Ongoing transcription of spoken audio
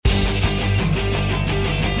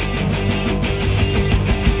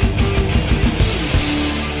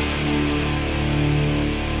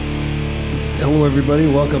Hello, everybody.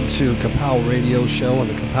 Welcome to Kapow Radio Show on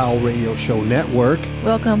the Kapow Radio Show Network.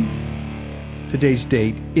 Welcome. Today's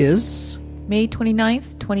date is May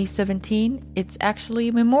 29th, 2017. It's actually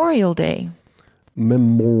Memorial Day.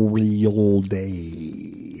 Memorial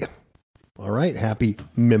Day. All right. Happy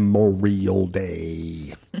Memorial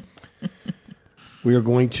Day. We are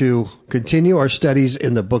going to continue our studies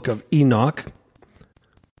in the book of Enoch.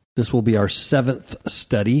 This will be our 7th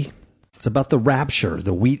study. It's about the rapture,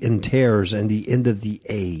 the wheat and tares, and the end of the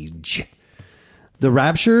age. The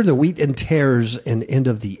rapture, the wheat and tares, and end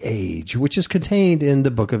of the age, which is contained in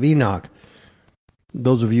the book of Enoch.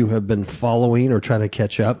 Those of you who have been following or trying to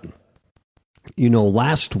catch up, you know,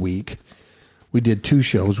 last week we did 2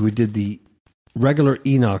 shows. We did the regular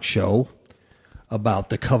Enoch show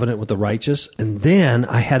about the covenant with the righteous, and then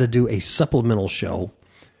I had to do a supplemental show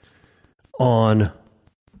on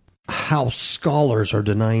how scholars are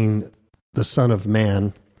denying the Son of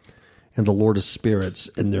Man and the Lord of Spirits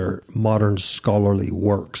in their modern scholarly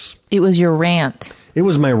works. It was your rant. It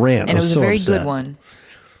was my rant. And it was a very upset. good one.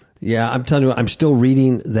 Yeah, I'm telling you, I'm still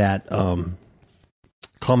reading that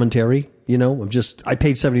commentary. You know, I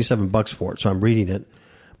paid $77 for it, so I'm reading it.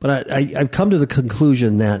 But I've come to the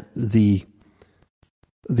conclusion that the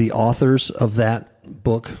authors of that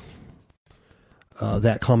book,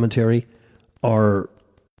 that commentary, they're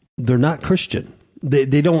not Christian.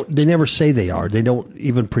 They never say they are. They don't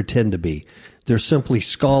even pretend to be. They're simply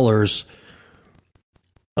scholars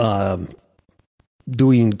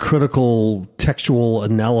doing critical textual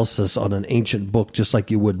analysis on an ancient book, just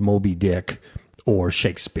like you would Moby Dick or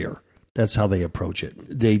Shakespeare. That's how they approach it.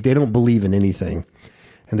 They don't believe in anything,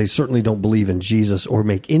 and they certainly don't believe in Jesus or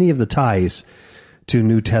make any of the ties to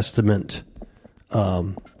New Testament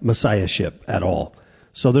messiahship at all.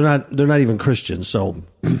 So they're not even Christians. So,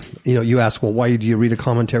 you know, you ask, well, why do you read a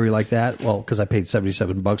commentary like that? Well, because I paid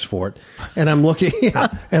 $77 for it, and I'm looking,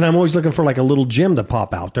 and I'm always looking for like a little gem to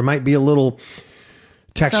pop out. There might be a little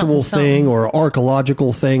textual thing or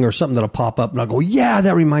archaeological thing or something that'll pop up, and I'll go, yeah,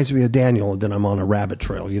 that reminds me of Daniel, and then I'm on a rabbit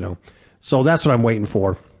trail, you know. So that's what I'm waiting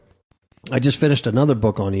for. I just finished another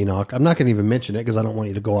book on Enoch. I'm not going to even mention it because I don't want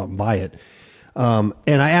you to go out and buy it. And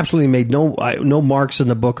I absolutely made no marks in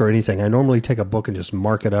the book or anything. I normally take a book and just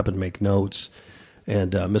mark it up and make notes.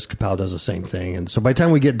 And Miss Kapow does the same thing. And so by the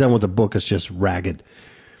time we get done with the book, it's just ragged.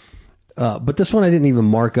 But this one I didn't even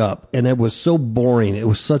mark up. And it was so boring. It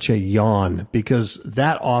was such a yawn because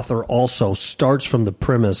that author also starts from the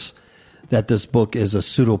premise that this book is a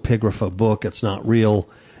pseudepigrapha book. It's not real.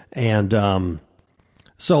 And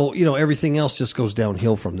so, you know, everything else just goes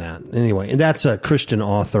downhill from that. Anyway, and that's a Christian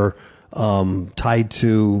author tied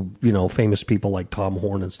to, you know, famous people like Tom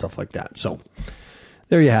Horn and stuff like that. So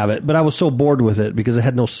there you have it. But I was so bored with it because it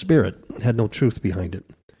had no spirit, it had no truth behind it.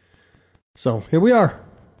 So here we are.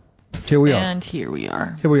 Here we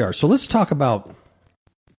are. So let's talk about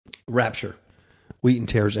rapture, wheat and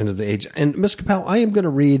tares, end of the age. And Ms. Kapow, I am going to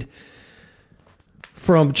read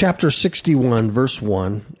from chapter 61, verse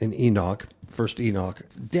 1 in Enoch, first Enoch,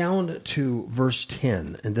 down to verse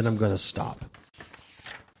 10, and then I'm going to stop.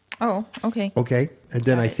 Oh, okay. Okay. And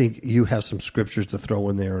then I think you have some scriptures to throw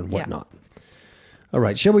in there and whatnot. Yeah. All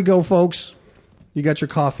right. Shall we go, folks? You got your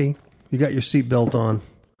coffee. You got your seatbelt on.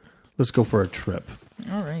 Let's go for a trip.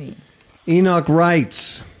 All right. Enoch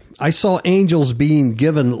writes, I saw angels being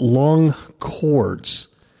given long cords,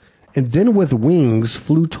 and then with wings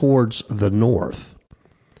flew towards the north.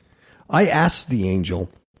 I asked the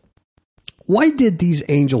angel, why did these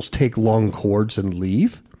angels take long cords and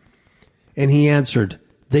leave? And he answered,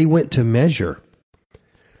 they went to measure.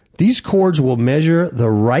 These cords will measure the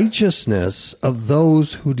righteousness of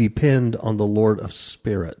those who depend on the Lord of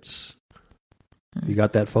Spirits. You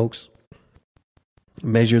got that, folks?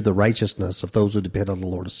 Measure the righteousness of those who depend on the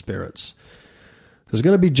Lord of Spirits. There's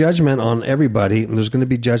going to be judgment on everybody, and there's going to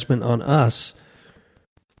be judgment on us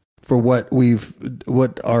for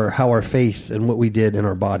how our faith and what we did in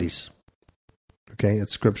our bodies. Okay,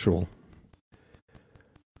 it's scriptural.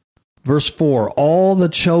 Verse 4, all the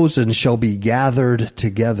chosen shall be gathered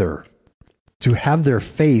together to have their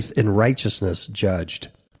faith in righteousness judged.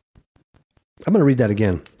 I'm going to read that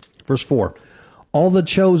again. Verse 4, all the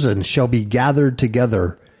chosen shall be gathered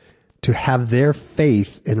together to have their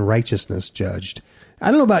faith in righteousness judged. I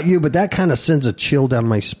don't know about you, but that kind of sends a chill down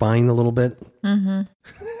my spine a little bit. Mm-hmm.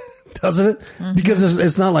 Doesn't it? Mm-hmm. Because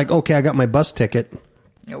it's not like, okay, I got my bus ticket.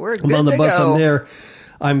 Yeah, we're good I'm on the bus, go. I'm there,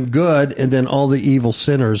 I'm good, and then all the evil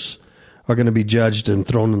sinners are going to be judged and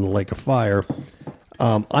thrown in the lake of fire.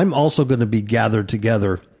 I'm also going to be gathered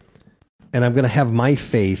together, and I'm going to have my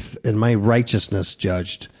faith and my righteousness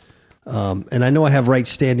judged. And I know I have right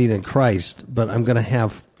standing in Christ, but I'm going to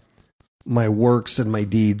have my works and my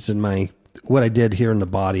deeds and what I did here in the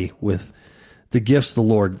body with the gifts the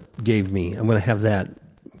Lord gave me. I'm going to have that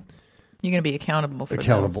You're going to be accountable for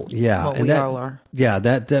accountable. those. Yeah. Well, and we all are. Yeah,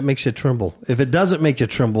 that makes you tremble. If it doesn't make you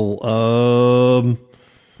tremble,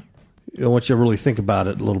 I want you to really think about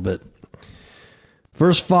it a little bit.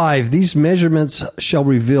 Verse 5, these measurements shall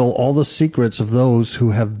reveal all the secrets of those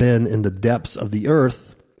who have been in the depths of the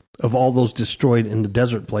earth, of all those destroyed in the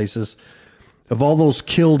desert places, of all those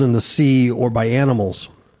killed in the sea or by animals.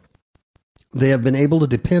 They have been able to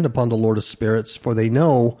depend upon the Lord of spirits, for they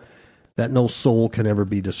know that no soul can ever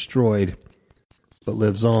be destroyed, but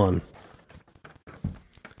lives on.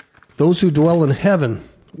 Those who dwell in heaven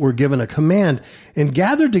were given a command and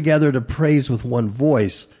gathered together to praise with one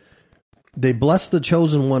voice. They blessed the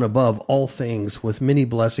chosen one above all things. With many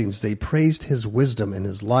blessings, they praised his wisdom and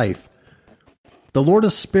his life. The Lord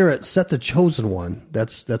of Spirit set the chosen one,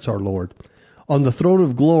 that's our Lord, on the throne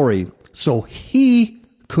of glory, so he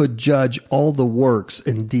could judge all the works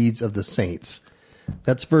and deeds of the saints.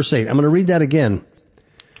 That's verse 8. I'm going to read that again.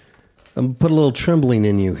 I'm going to put a little trembling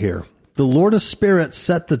in you here. The Lord of Spirit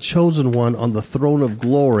set the chosen one on the throne of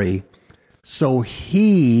glory, so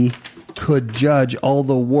he could judge all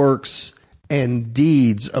the works and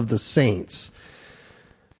deeds of the saints.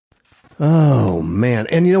 Oh, man.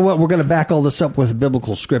 And you know what? We're going to back all this up with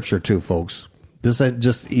biblical scripture too, folks. This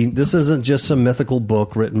isn't just some mythical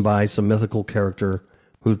book written by some mythical character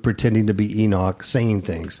who's pretending to be Enoch saying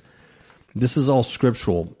things. This is all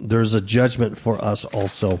scriptural. There's a judgment for us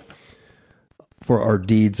also for our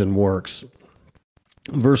deeds and works.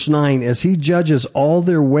 Verse 9, as he judges all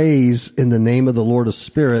their ways in the name of the Lord of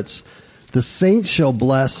spirits, the saints shall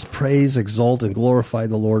bless, praise, exalt, and glorify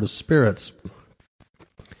the Lord of spirits.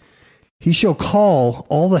 He shall call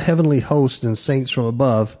all the heavenly hosts and saints from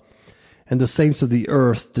above, and the saints of the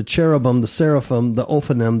earth, the cherubim, the seraphim, the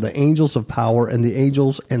Ophanim, the angels of power, and the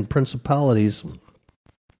angels and principalities.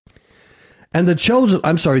 And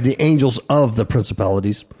the angels of the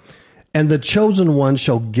principalities. And the chosen one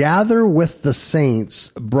shall gather with the saints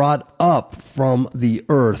brought up from the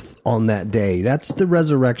earth on that day. That's the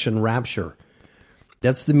resurrection rapture.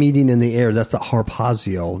 That's the meeting in the air. That's the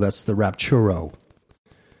harpazio. That's the rapturo.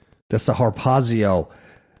 That's the harpazio.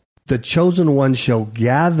 The chosen one shall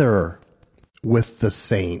gather with the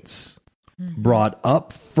saints brought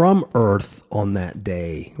up from earth on that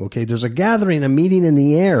day. Okay, there's a gathering, a meeting in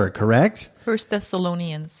the air, correct? 1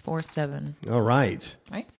 Thessalonians 4:7. All right.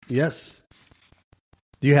 Right? Yes.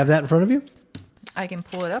 Do you have that in front of you? I can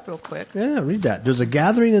pull it up real quick. Yeah, read that. There's a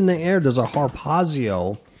gathering in the air. There's a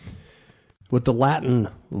harpazio with the Latin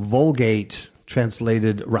Vulgate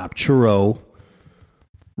translated rapturo.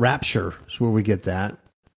 Rapture is where we get that.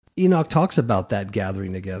 Enoch talks about that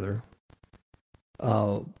gathering together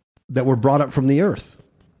that were brought up from the earth.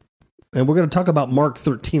 And we're going to talk about Mark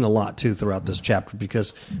 13 a lot, too, throughout this chapter,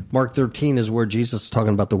 because Mark 13 is where Jesus is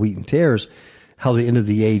talking about the wheat and tares, how the end of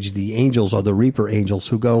the age, the angels are the reaper angels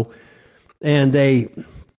who go and they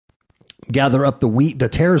gather up the wheat, the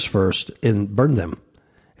tares first, and burn them.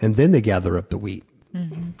 And then they gather up the wheat,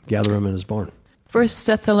 gather them in his barn. 1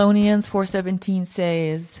 Thessalonians 4:17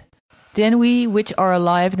 says, then we which are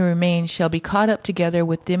alive and remain shall be caught up together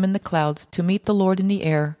with them in the clouds to meet the Lord in the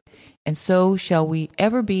air, and so shall we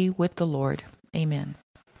ever be with the Lord. Amen.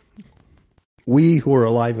 We who are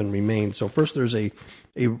alive and remain. So first there's a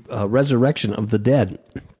resurrection of the dead.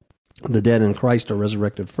 The dead in Christ are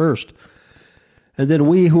resurrected first. And then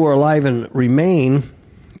we who are alive and remain,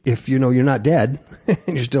 if you know you're not dead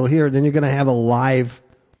and you're still here, then you're going to have a live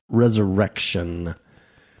resurrection,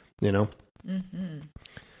 you know. Mm-hmm.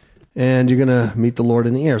 And you're going to meet the Lord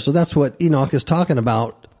in the air. So that's what Enoch is talking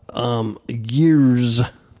about years,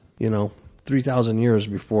 3,000 years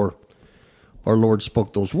before our Lord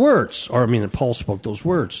spoke those words. Paul spoke those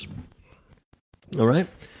words. All right?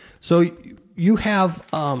 So you have...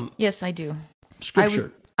 yes, I do.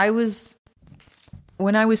 Scripture.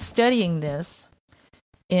 When I was studying this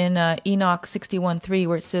in Enoch 61:3,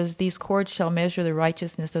 where it says, these cords shall measure the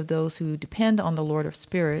righteousness of those who depend on the Lord of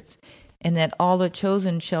spirits, and that all the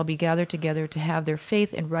chosen shall be gathered together to have their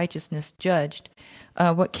faith and righteousness judged.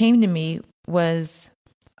 What came to me was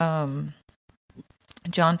John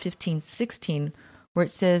 15:16, where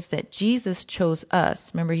it says that Jesus chose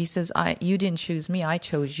us. Remember, he says, you didn't choose me, I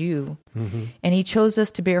chose you. Mm-hmm. And he chose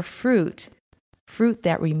us to bear fruit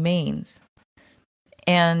that remains.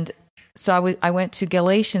 And so I went to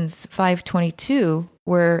Galatians 5:22,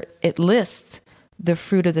 where it lists the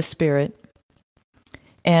fruit of the Spirit.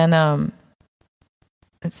 And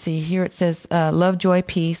let's see, here it says, love, joy,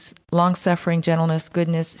 peace, long-suffering, gentleness,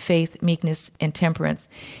 goodness, faith, meekness, and temperance.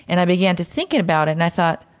 And I began to thinking about it, and I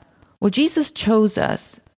thought, Well, Jesus chose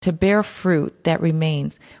us to bear fruit that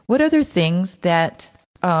remains. What other things that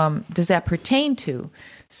does that pertain to?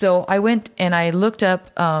 So I went and I looked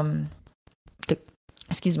up, Galatians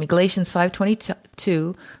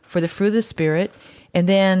 5:22 for the fruit of the Spirit, and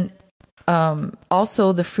then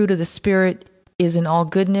also the fruit of the Spirit is in all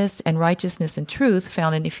goodness and righteousness and truth,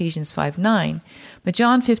 found in Ephesians 5:9. But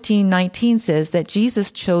John 15:19 says that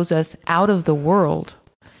Jesus chose us out of the world.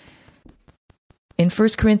 In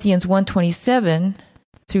 1 Corinthians 1:27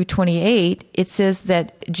 through 28, it says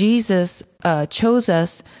that Jesus chose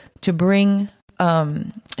us to bring,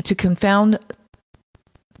 to confound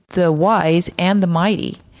the wise and the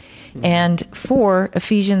mighty. And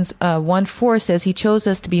Ephesians 1:4 says he chose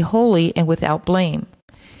us to be holy and without blame.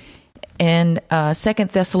 And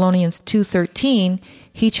 2 Thessalonians 2:13,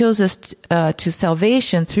 he chose us to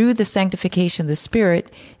salvation through the sanctification of the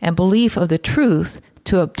Spirit and belief of the truth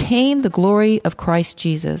to obtain the glory of Christ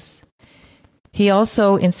Jesus. He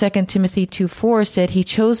also, in 2 Timothy 2:4, said he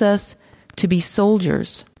chose us to be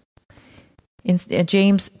soldiers. In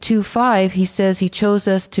James 2:5, he says he chose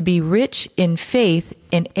us to be rich in faith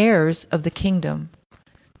and heirs of the kingdom.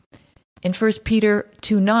 In 1 Peter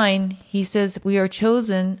 2:9, he says we are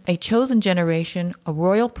a chosen generation, a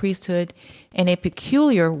royal priesthood, and a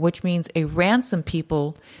peculiar, which means a ransomed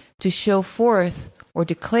people, to show forth or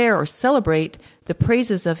declare or celebrate the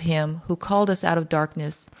praises of him who called us out of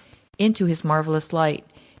darkness into his marvelous light.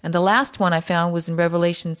 And the last one I found was in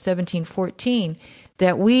Revelation 17:14,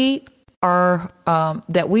 that we are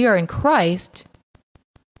in Christ,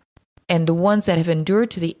 and the ones that have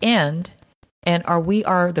endured to the end, and we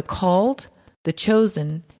are the called, the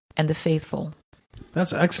chosen, and the faithful.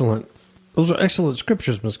 That's excellent. Those are excellent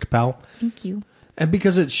scriptures, Ms. Kapow. Thank you. And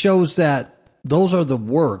because it shows that those are the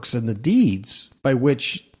works and the deeds by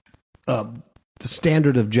which the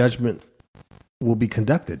standard of judgment will be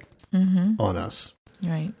conducted on us.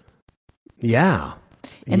 Right. Yeah.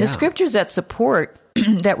 And the scriptures that support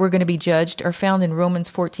that we're going to be judged are found in Romans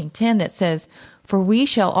 14:10, that says, "For we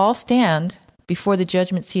shall all stand before the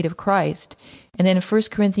judgment seat of Christ." And then in 1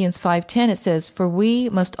 Corinthians 5:10 it says, "For we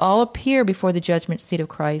must all appear before the judgment seat of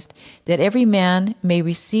Christ, that every man may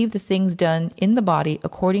receive the things done in the body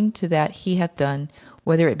according to that he hath done,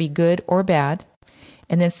 whether it be good or bad."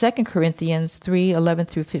 And then 2 Corinthians 3:11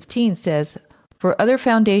 through 15 says, "For other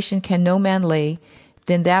foundation can no man lay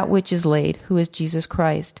than that which is laid, who is Jesus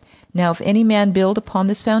Christ. Now if any man build upon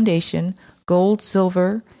this foundation gold,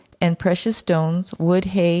 silver, and precious stones, wood,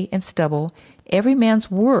 hay, and stubble, every man's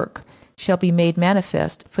work shall be made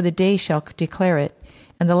manifest, for the day shall declare it."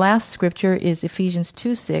 And the last scripture is Ephesians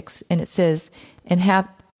 2:6, and it says, "And hath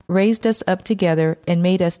raised us up together, and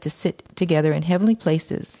made us to sit together in heavenly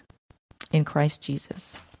places in Christ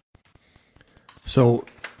Jesus." So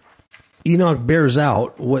Enoch bears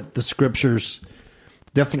out what the scriptures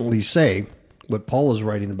definitely say, what Paul is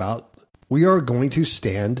writing about. We are going to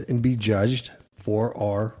stand and be judged for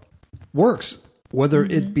our works, whether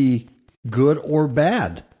it be good or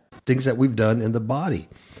bad, things that we've done in the body,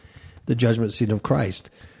 the judgment seat of Christ.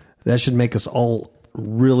 That should make us all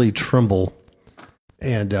really tremble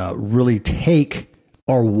and really take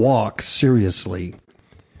our walk seriously.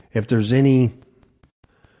 If there's any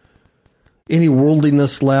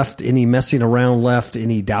worldliness left, any messing around left,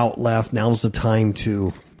 any doubt left, now's the time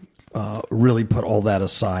to really put all that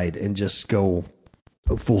aside and just go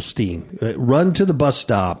full steam. Run to the bus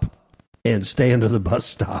stop and stay under the bus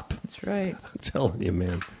stop. That's right. I'm telling you,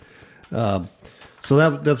 man. So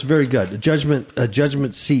that's very good. A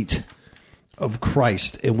judgment seat of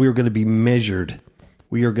Christ, and we're going to be measured.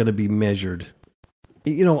 We are going to be measured.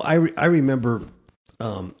 You know, I remember.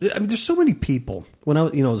 There's so many people when I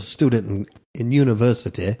was a student in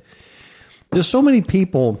university. There's so many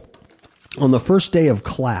people on the first day of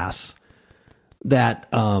class that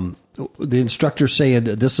the instructor's saying,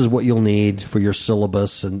 "This is what you'll need for your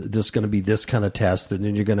syllabus, and this is going to be this kind of test, and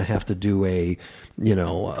then you're going to have to do a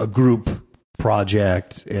group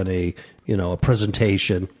project and a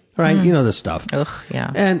presentation." Right? You know this stuff. Ugh,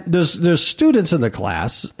 yeah. And there's students in the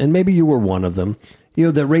class, and maybe you were one of them,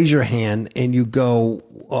 that raise your hand and you go,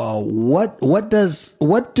 what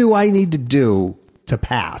do I need to do to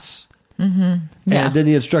pass? Mm-hmm. Yeah. And then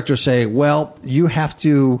the instructor say, well, you have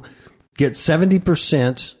to get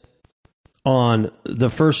 70% on the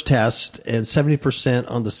first test and 70%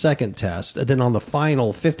 on the second test, and then on the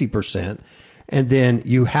final 50%, and then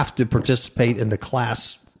you have to participate in the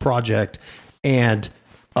class project and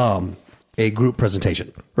a group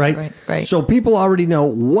presentation, right? Right. So people already know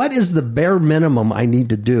what is the bare minimum I need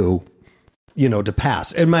to do, to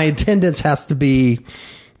pass. And my attendance has to be,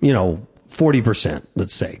 40%,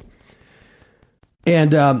 let's say.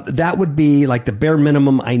 And that would be like the bare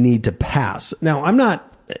minimum I need to pass. Now, I'm not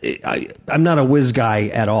a whiz guy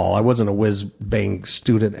at all. I wasn't a whiz bang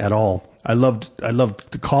student at all. I loved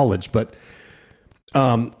the college, but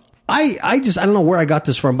I don't know where I got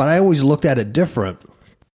this from, but I always looked at it different.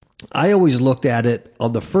 I always looked at it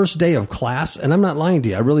on the first day of class, and I'm not lying to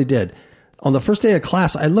you, I really did. On the first day of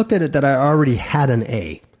class, I looked at it that I already had an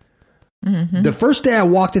A. Mm-hmm. The first day I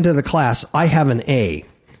walked into the class, I have an A.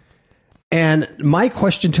 And my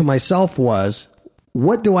question to myself was,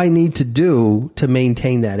 what do I need to do to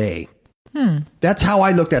maintain that A? That's how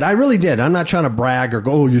I looked at it. I really did. I'm not trying to brag or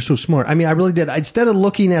go, oh, you're so smart. I mean, I really did. Instead of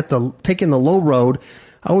looking at taking the low road,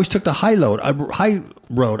 I always took the high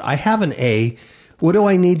road. I have an A. What do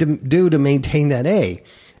I need to do to maintain that A?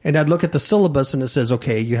 And I'd look at the syllabus and it says,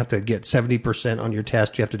 okay, you have to get 70% on your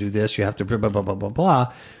test. You have to do this. You have to blah, blah, blah, blah, blah,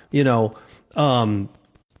 blah.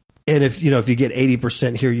 And if you get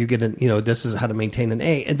 80% here, you get this is how to maintain an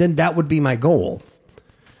A. And then that would be my goal,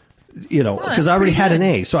 because I already had an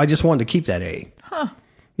A. So I just wanted to keep that A. Huh.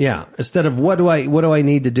 Yeah. Instead of what do I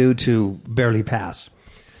need to do to barely pass?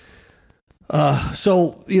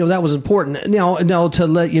 So that was important. Now to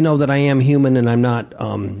let you know that I am human and I'm not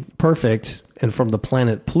perfect and from the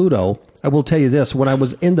planet Pluto, I will tell you this. When I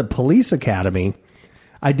was in the police academy,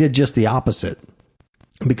 I did just the opposite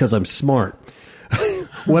because I'm smart.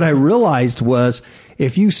 What I realized was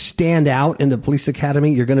if you stand out in the police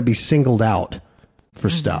academy, you're going to be singled out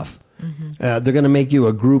for stuff. Mm-hmm. They're going to make you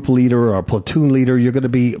a group leader or a platoon leader. You're going to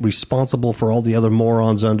be responsible for all the other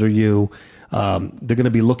morons under you. They're going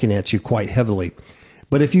to be looking at you quite heavily.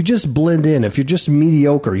 But if you just blend in, if you're just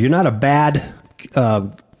mediocre, you're not a bad,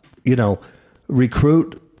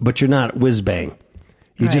 recruit, but you're not whiz bang.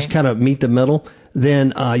 You just kind of meet the middle.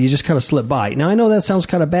 Then you just kind of slip by. Now I know that sounds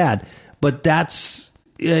kind of bad, but that's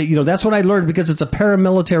what I learned because it's a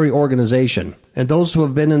paramilitary organization, and those who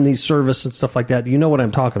have been in these service and stuff like that, you know what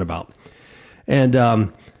I'm talking about.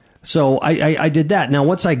 And so I did that. Now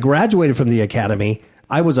once I graduated from the academy,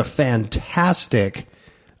 I was a fantastic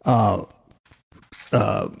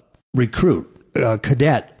recruit,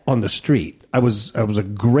 cadet on the street. I was a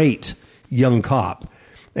great young cop,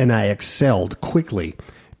 and I excelled quickly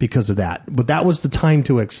because of that. But that was the time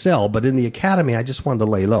to excel. But in the academy, I just wanted to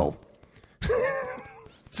lay low.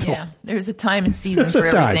 There's a time and season for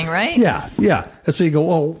everything, right? Yeah. And so you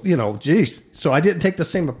go, geez. So I didn't take the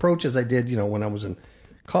same approach as I did, when I was in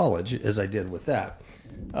college as I did with that.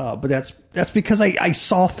 But that's because I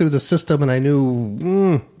saw through the system and I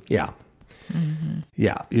knew, you're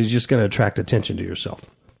just going to attract attention to yourself.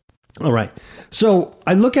 All right. So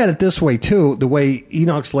I look at it this way too, the way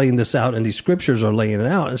Enoch's laying this out and these scriptures are laying it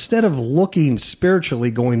out. Instead of looking spiritually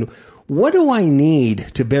going, what do I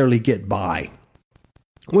need to barely get by?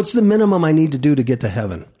 What's the minimum I need to do to get to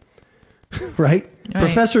heaven? Right?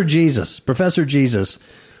 Professor Jesus,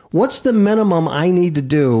 what's the minimum I need to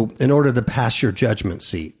do in order to pass your judgment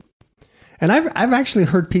seat? And I've actually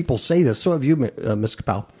heard people say this. So have you, Ms.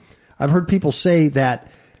 Kapow. I've heard people say that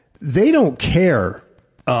they don't care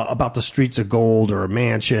about the streets of gold or a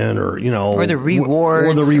mansion or, or the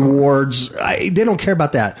rewards. They don't care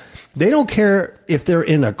about that. They don't care if they're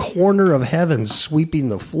in a corner of heaven sweeping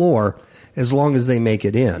the floor as long as they make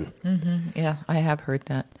it in. Mm-hmm. Yeah, I have heard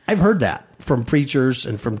that. I've heard that from preachers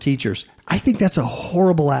and from teachers. I think that's a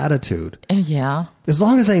horrible attitude. Yeah. As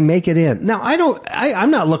long as I make it in. Now,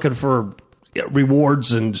 I'm not looking for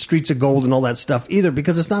rewards and streets of gold and all that stuff either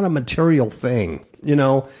because it's not a material thing.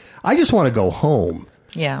 I just want to go home.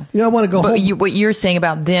 Yeah. I want to go home. But what you're saying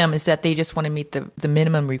about them is that they just want to meet the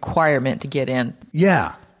minimum requirement to get in.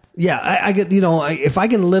 Yeah. Yeah, I get, if I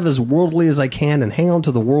can live as worldly as I can and hang on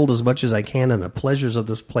to the world as much as I can and the pleasures of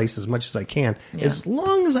this place as much as I can, as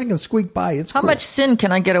long as I can squeak by, it's How cool. much sin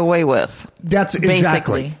can I get away with? That's basically.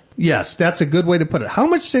 Exactly. Yes, that's a good way to put it. How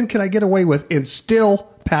much sin can I get away with and still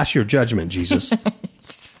pass your judgment, Jesus?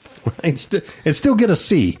 and still get a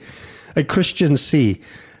C, a Christian C.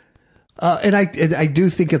 And I do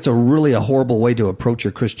think it's a horrible way to approach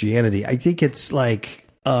your Christianity. I think it's like...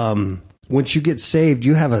 once you get saved,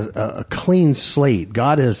 you have a clean slate.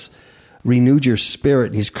 God has renewed your spirit,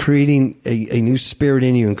 and He's creating a new spirit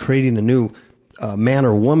in you and creating a new man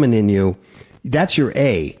or woman in you. That's your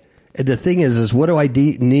A. And the thing is what do I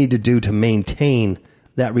need to do to maintain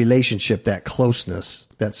that relationship, that closeness,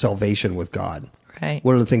 that salvation with God? Right.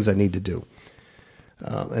 What are the things I need to do?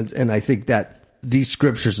 And I think that these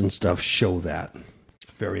scriptures and stuff show that.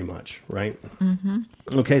 Very much, right? Mm-hmm.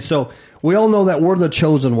 Okay, so we all know that we're the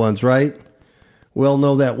chosen ones, right? We all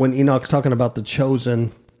know that when Enoch's talking about the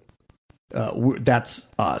chosen, that's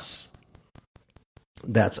us.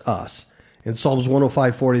 That's us. In Psalms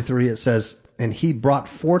 105:43, it says, and he brought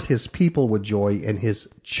forth his people with joy and his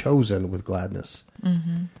chosen with gladness.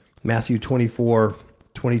 Matthew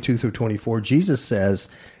 24:22 through 24, Jesus says,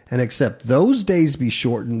 and except those days be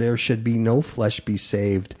shortened, there should be no flesh be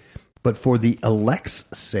saved. But for the elect's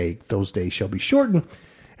sake, those days shall be shortened.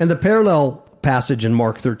 And the parallel passage in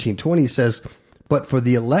Mark 13:20 says, but for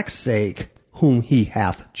the elect's sake, whom he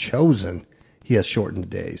hath chosen, he has shortened the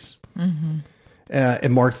days.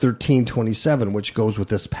 In Mark 13:27, which goes with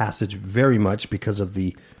this passage very much because of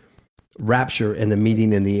the rapture and the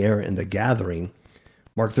meeting in the air and the gathering.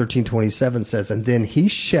 Mark 13:27 says, and then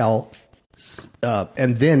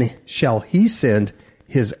shall he send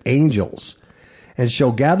his angels, and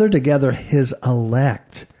shall gather together his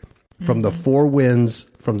elect from the four winds,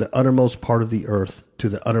 from the uttermost part of the earth to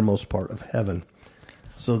the uttermost part of heaven.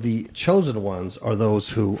 So the chosen ones are those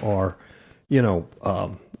who are,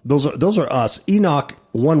 those are us. Enoch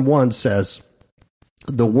 1:1 says,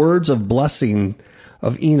 the words of blessing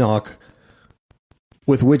of Enoch,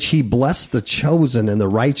 with which he blessed the chosen and the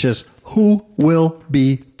righteous, who will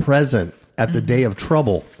be present at the day of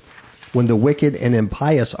trouble, when the wicked and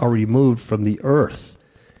impious are removed from the earth.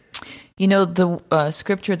 The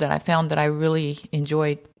scripture that I found that I really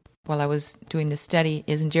enjoyed while I was doing this study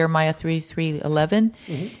is in Jeremiah 3:11.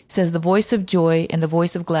 It says, the voice of joy and the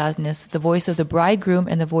voice of gladness, the voice of the bridegroom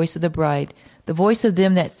and the voice of the bride, the voice of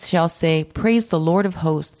them that shall say, praise the Lord of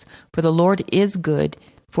hosts, for the Lord is good,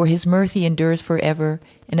 for his mercy endures forever,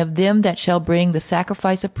 and of them that shall bring the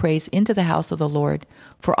sacrifice of praise into the house of the Lord.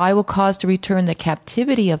 For I will cause to return the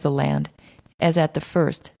captivity of the land, as at the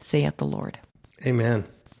first, saith the Lord. Amen.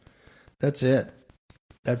 That's it.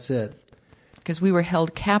 Because we were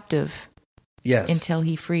held captive. Yes. Until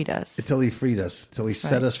he freed us. Until he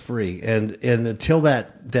set us free. And until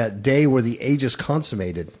that day where the age is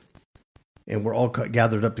consummated and we're all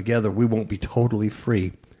gathered up together, we won't be totally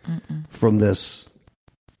free from this.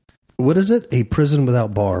 What is it? A prison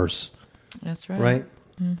without bars. That's right. Right?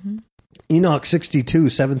 Enoch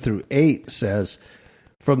 62:7 through 8 says,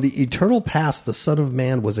 from the eternal past, the Son of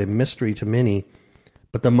Man was a mystery to many,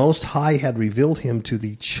 but the Most High had revealed him to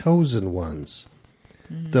the chosen ones.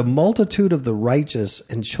 The multitude of the righteous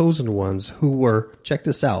and chosen ones who were, check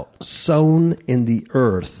this out, sown in the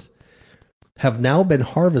earth, have now been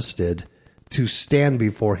harvested to stand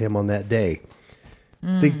before him on that day.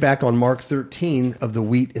 Think back on Mark 13 of the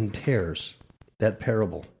wheat and tares, that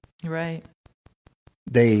parable. Right.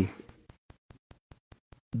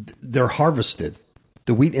 They're harvested.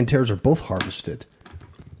 The wheat and tares are both harvested.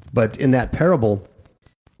 But in that parable,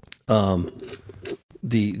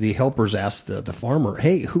 the helpers asked the farmer,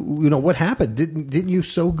 "Hey, what happened? Didn't you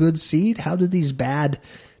sow good seed? How did these bad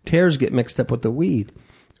tares get mixed up with the wheat?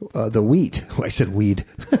 The wheat." I said weed.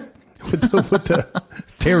 with the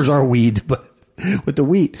tares are weed, but with the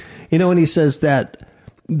wheat, and he says that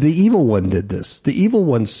the evil one did this. The evil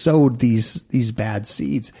one sowed these bad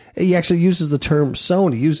seeds. He actually uses the term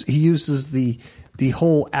sown. He uses the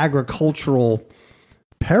whole agricultural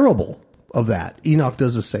parable of that. Enoch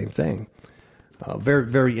does the same thing. Very,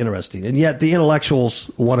 very interesting. And yet the intellectuals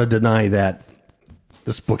want to deny that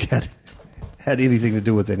this book had anything to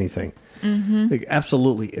do with anything. Like,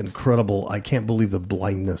 absolutely incredible. I can't believe the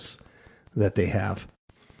blindness that they have.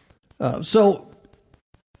 There's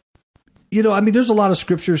a lot of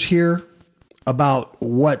scriptures here about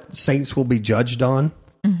what saints will be judged on.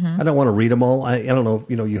 I don't want to read them all. I don't know,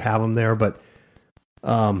 you have them there, but,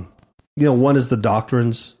 one is the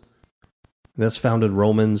doctrines. That's found in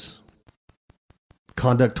Romans.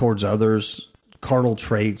 Conduct towards others, carnal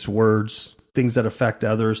traits, words, things that affect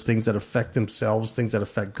others, things that affect themselves, things that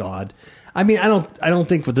affect God. I don't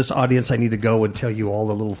think for this audience I need to go and tell you all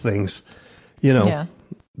the little things, that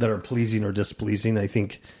are pleasing or displeasing. I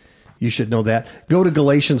think you should know that. Go to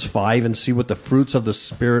Galatians 5 and see what the fruits of the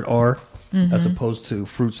Spirit are, as opposed to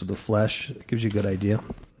fruits of the flesh. It gives you a good idea.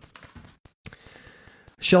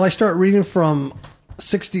 Shall I start reading from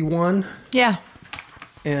 61? Yeah.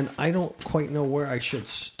 And I don't quite know where I should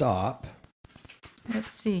stop.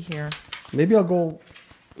 Let's see here. Maybe I'll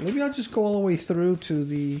just go all the way through to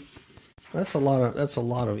the. That's a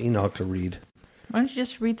lot of Enoch to read. Why don't you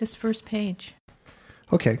just read this first page?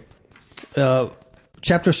 Okay.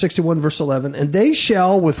 Chapter 61, verse 11. And they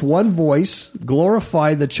shall with one voice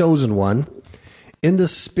glorify the chosen one in the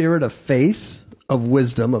spirit of faith, of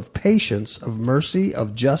wisdom, of patience, of mercy,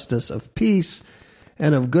 of justice, of peace,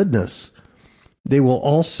 and of goodness. They will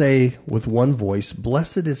all say with one voice,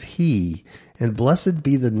 blessed is he, and blessed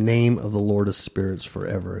be the name of the Lord of spirits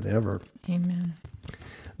forever and ever. Amen.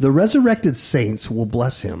 The resurrected saints will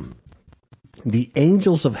bless him. The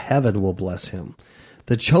angels of heaven will bless him.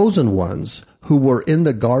 The chosen ones who were in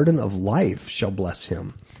the garden of life shall bless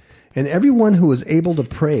him. And everyone who is able to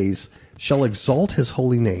praise shall exalt his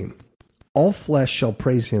holy name. All flesh shall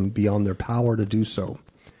praise him beyond their power to do so.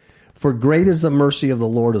 For great is the mercy of the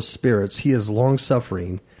Lord of spirits. He is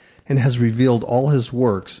long-suffering and has revealed all his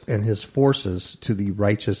works and his forces to the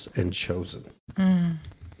righteous and chosen.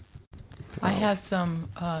 I have some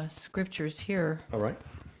scriptures here. All right.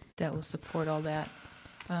 That will support all that.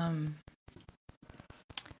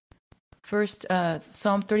 First,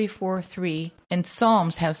 Psalm 34:3, and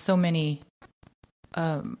Psalms have so many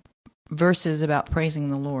verses about praising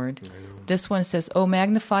the Lord. This one says, "Oh,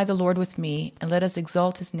 magnify the Lord with me, and let us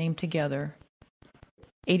exalt his name together."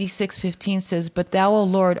 86:15 says, "But thou, O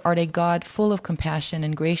Lord, art a God full of compassion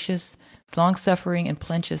and gracious, long-suffering and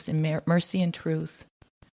plenteous in mercy and truth."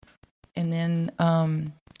 And then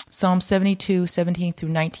Psalm 72:17 through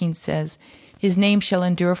 19 says, "His name shall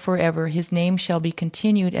endure forever. His name shall be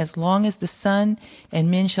continued as long as the sun,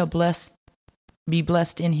 and men shall be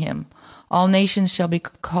blessed in him. All nations shall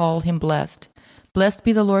call him blessed. Blessed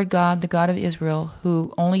be the Lord God, the God of Israel,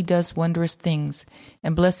 who only does wondrous things.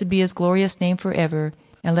 And blessed be his glorious name forever.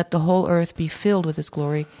 And let the whole earth be filled with his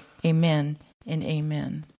glory. Amen and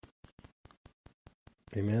amen."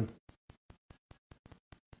 Amen.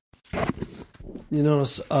 You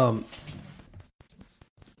notice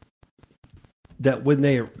that when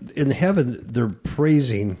they're in heaven, they're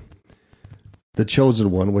praising the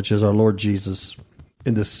chosen one, which is our Lord Jesus,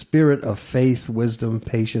 in the spirit of faith, wisdom,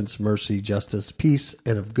 patience, mercy, justice, peace,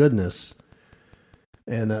 and of goodness.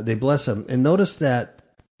 And they bless him. And notice that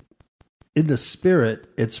in the spirit,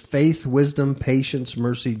 it's faith, wisdom, patience,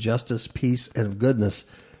 mercy, justice, peace, and of goodness.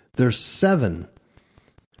 There's seven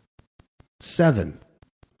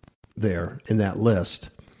there in that list.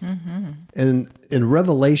 And in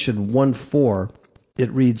Revelation 1:4, it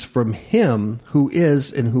reads, "From him who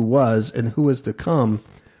is and who was and who is to come,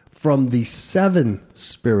 from the seven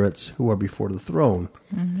spirits who are before the throne."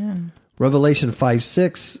 Revelation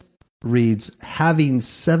 5:6 reads, "Having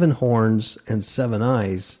 7 horns and 7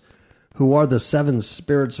 eyes, who are the 7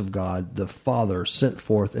 spirits of God, the Father, sent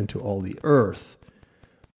forth into all the earth."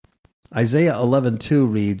 Isaiah 11:2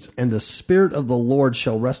 reads, "And the Spirit of the Lord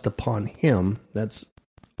shall rest upon him," that's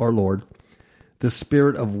our Lord, "the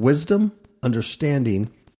spirit of wisdom, understanding,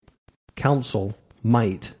 counsel,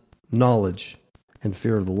 might, knowledge, and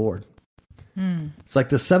fear of the Lord." It's like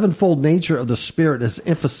the sevenfold nature of the Spirit is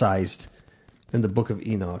emphasized in the book of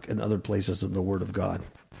Enoch and other places in the Word of God.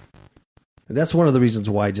 And that's one of the reasons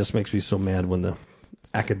why it just makes me so mad when the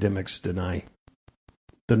academics deny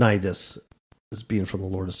this as being from the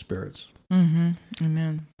Lord of Spirits.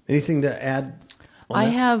 Amen. Anything to add on I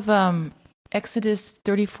that? have Exodus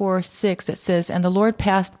 34:6 that says, "And the Lord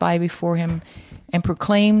passed by before him and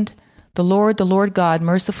proclaimed, the Lord God,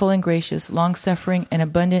 merciful and gracious, long-suffering and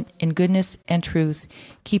abundant in goodness and truth,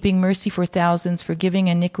 keeping mercy for thousands, forgiving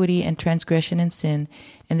iniquity and transgression and sin,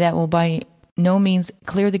 and that will by no means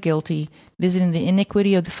clear the guilty, visiting the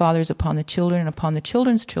iniquity of the fathers upon the children and upon the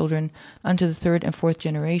children's children unto the 3rd and 4th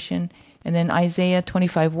generation." And then Isaiah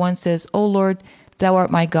 25:1 says, "O Lord, thou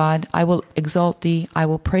art my God. I will exalt thee. I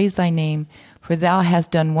will praise thy name, for thou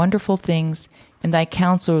hast done wonderful things, and thy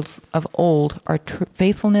counsels of old are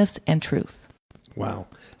faithfulness and truth." Wow.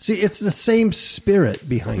 See, it's the same spirit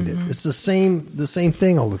behind it. It's the same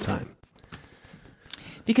thing all the time.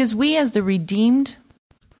 Because we as the redeemed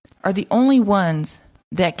are the only ones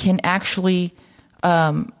that can actually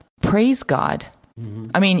praise God.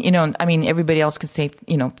 I mean, everybody else could say,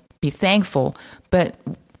 be thankful, but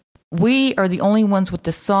we are the only ones with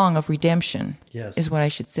the song of redemption. Yes. Is what I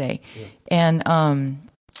should say. Yeah.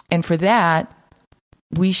 And for that,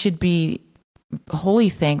 we should be wholly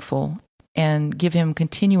thankful and give him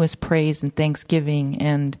continuous praise and thanksgiving.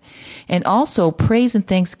 And also praise and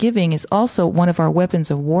thanksgiving is also one of our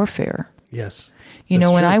weapons of warfare. Yes. When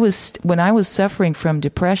I was suffering from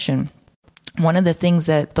depression, one of the things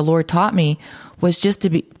that the Lord taught me was just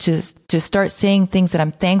to start saying things that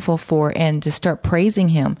I'm thankful for and to start praising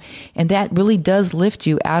him. And that really does lift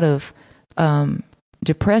you out of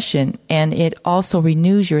depression, and it also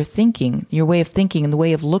renews your thinking, your way of thinking and the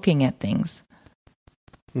way of looking at things.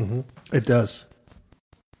 It does.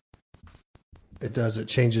 It does. It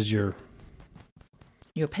changes your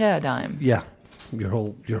paradigm. Yeah. Your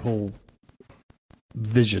whole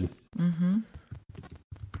vision.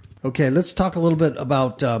 Okay, let's talk a little bit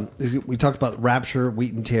about, we talked about rapture,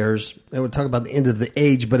 wheat and tares, and we'll talk about the end of the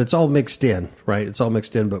age, but it's all mixed in, right? It's all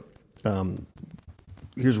mixed in, but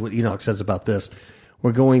here's what Enoch says about this.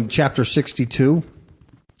 We're going chapter 62,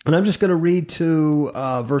 and I'm just going to read to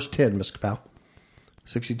verse 10, Ms. Kapow.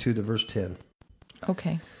 62 to verse 10.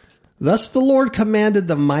 Okay. Thus the Lord commanded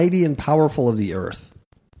the mighty and powerful of the earth.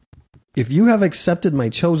 If you have accepted my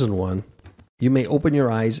chosen one, you may open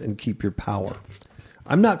your eyes and keep your power.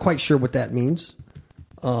 I'm not quite sure what that means.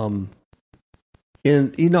 In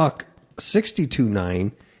Enoch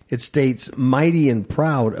 62:9, it states mighty and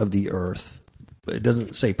proud of the earth. It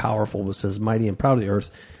doesn't say powerful, but it says mighty and proud of the earth.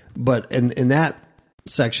 But in that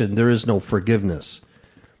section, there is no forgiveness.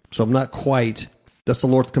 So I'm not quite. Thus the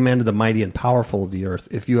Lord commanded the mighty and powerful of the earth.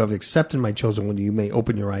 If you have accepted my chosen one, you may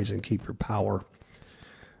open your eyes and keep your power.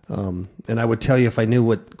 And I would tell you if I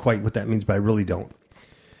knew quite what that means, but I really don't.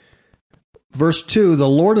 Verse 2, the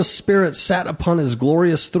Lord of spirits sat upon his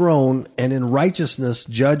glorious throne, and in righteousness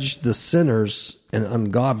judged the sinners and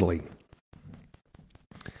ungodly.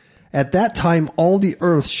 At that time, all the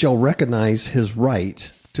earth shall recognize his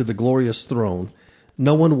right to the glorious throne.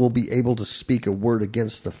 No one will be able to speak a word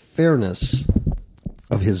against the fairness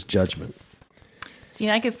of his judgment. See,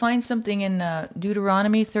 I could find something in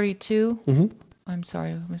Deuteronomy 32. Mm-hmm. I'm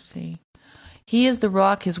sorry, let me see. He is the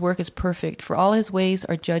rock, his work is perfect, for all his ways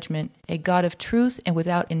are judgment, a God of truth and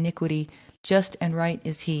without iniquity, just and right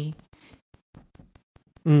is he.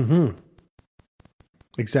 Mm-hmm.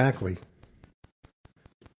 Exactly.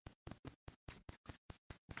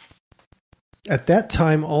 At that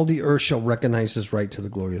time, all the earth shall recognize his right to the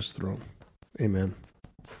glorious throne. Amen.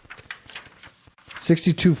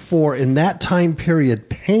 62:4, in that time period,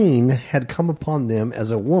 pain had come upon them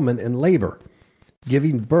as a woman in labor,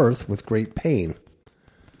 giving birth with great pain.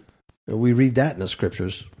 We read that in the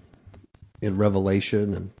scriptures, in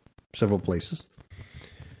Revelation and several places.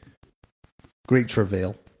 Great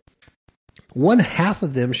travail. One half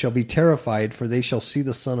of them shall be terrified, for they shall see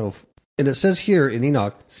the Son of, and it says here in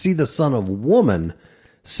Enoch, see the Son of Woman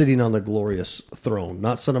sitting on the glorious throne.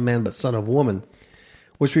 Not Son of Man, but Son of Woman,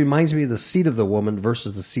 which reminds me of the seed of the woman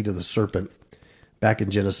versus the seed of the serpent back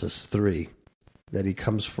in Genesis 3. That he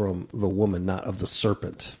comes from the woman, not of the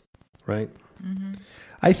serpent, right? Mm-hmm.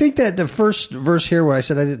 I think that the first verse here where I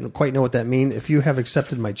said I didn't quite know what that means, if you have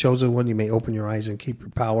accepted my chosen one, you may open your eyes and keep your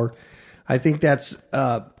power. I think that's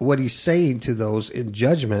what he's saying to those in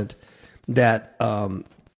judgment, that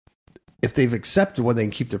if they've accepted one, they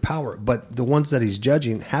can keep their power. But the ones that he's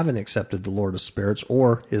judging haven't accepted the Lord of spirits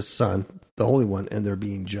or his Son, the Holy One, and they're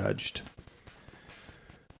being judged.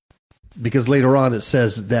 Because later on it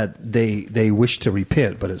says that they wish to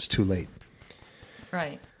repent, but it's too late.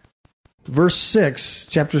 Right. Verse 6,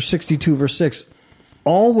 chapter 62, verse 6,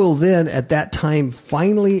 all will then at that time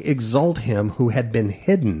finally exalt him who had been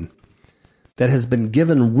hidden, that has been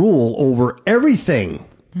given rule over everything.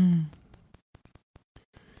 Mm.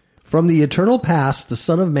 From the eternal past, the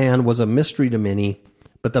Son of Man was a mystery to many,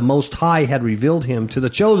 but the Most High had revealed him to the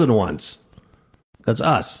chosen ones. That's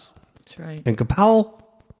us. That's right. And Kapow,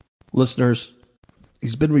 listeners,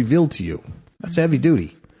 he's been revealed to you. That's heavy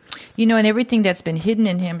duty. You know, and everything that's been hidden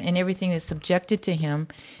in him and everything that's subjected to him,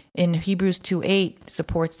 in Hebrews 2:8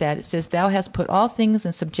 supports that. It says, thou hast put all things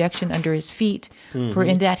in subjection under his feet, for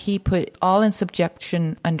in that he put all in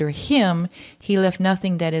subjection under him, he left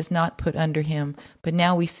nothing that is not put under him. But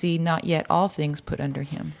now we see not yet all things put under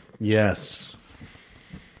him. Yes.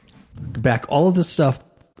 Back all of this stuff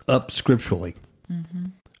up scripturally. Mm-hmm.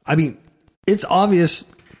 I mean, it's obvious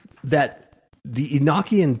that the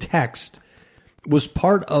Enochian text was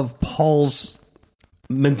part of Paul's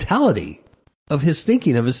mentality, of his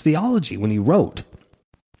thinking, of his theology when he wrote.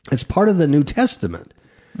 It's part of the New Testament.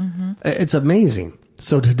 Mm-hmm. It's amazing.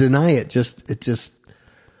 So to deny it,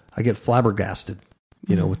 I get flabbergasted,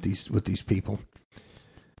 with these people.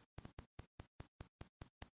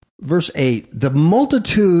 Verse 8, the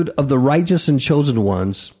multitude of the righteous and chosen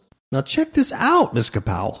ones. Now check this out, Ms.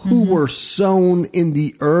 Kapow, who were sown in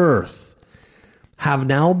the earth have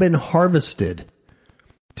now been harvested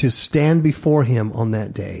to stand before him on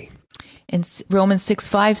that day. And Romans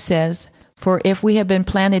 6:5 says, for if we have been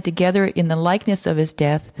planted together in the likeness of his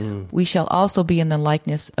death, we shall also be in the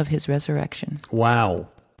likeness of his resurrection. Wow.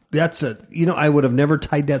 That's I would have never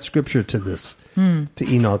tied that scripture to this, to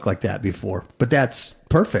Enoch like that before, but that's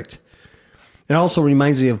perfect. It also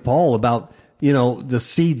reminds me of Paul about, the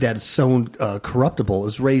seed that's sown corruptible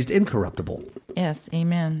is raised incorruptible. Yes,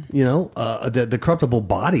 amen. The corruptible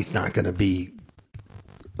body's not going to be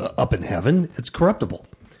up in heaven. It's corruptible.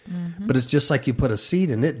 Mm-hmm. But it's just like you put a seed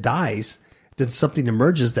and it dies, then something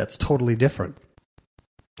emerges that's totally different.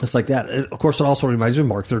 It's like that. Of course, it also reminds me of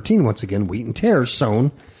Mark 13, once again, wheat and tares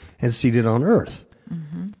sown and seeded on earth.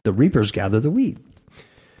 Mm-hmm. The reapers gather the wheat.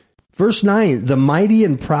 Verse 9, the mighty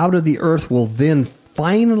and proud of the earth will then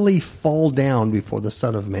finally fall down before the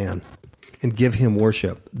Son of Man and give him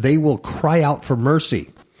worship. They will cry out for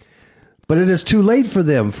mercy, But it is too late for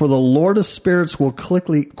them, for the Lord of spirits will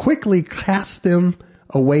quickly cast them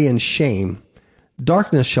away in shame.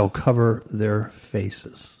 Darkness shall cover their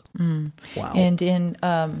faces. Wow. And in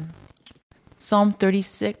Psalm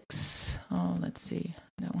 36, let's see,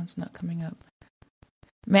 that one's not coming up.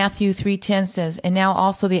 Matthew 3:10 says, "And now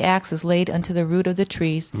also the axe is laid unto the root of the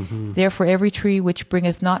trees. Therefore every tree which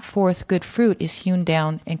bringeth not forth good fruit is hewn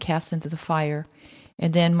down and cast into the fire."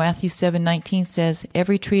 And then Matthew 7:19 says,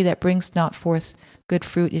 "Every tree that brings not forth good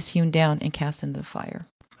fruit is hewn down and cast into the fire."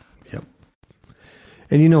 Yep.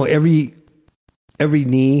 And you know, every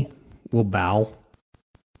knee will bow.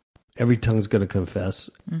 Every tongue's going to confess.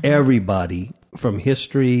 Everybody from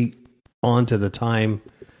history on to the time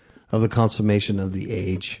of the consummation of the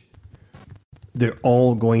age, they're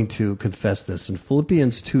all going to confess this. In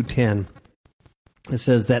Philippians 2:10, it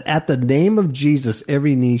says that at the name of Jesus,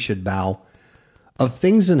 every knee should bow, of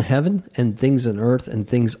things in heaven and things in earth and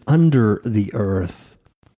things under the earth,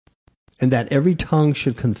 and that every tongue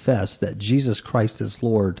should confess that Jesus Christ is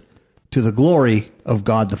Lord, to the glory of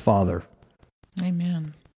God the Father.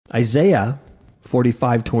 Amen. Isaiah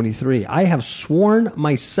 45:23, I have sworn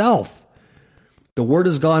myself, the word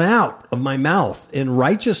has gone out of my mouth in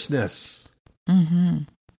righteousness, and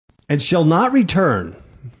shall not return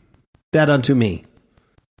that unto me.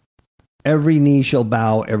 Every knee shall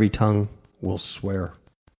bow, every tongue will swear.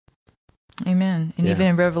 Amen. And even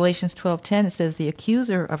in Revelations 12:10, it says, "The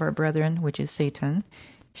accuser of our brethren, which is Satan,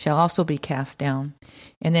 shall also be cast down."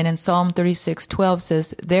 And then in Psalm 36:12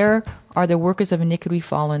 says, "There are the workers of iniquity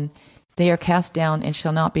fallen. They are cast down and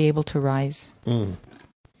shall not be able to rise."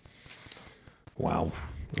 Wow.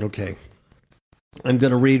 Okay. I'm going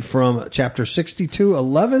to read from chapter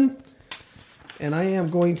 62:11, and I am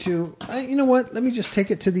going to, you know what? Let me just take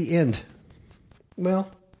it to the end. Well,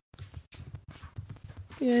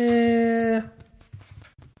 yeah.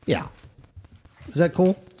 Is that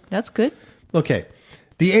cool? That's good. Okay.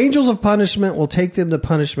 The angels of punishment will take them to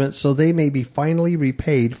punishment so they may be finally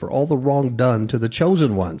repaid for all the wrong done to the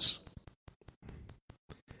chosen ones.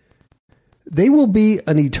 They will be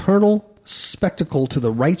an eternal spectacle to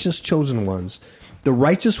the righteous chosen ones. The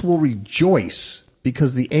righteous will rejoice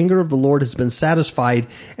because the anger of the Lord has been satisfied,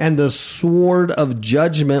 and the sword of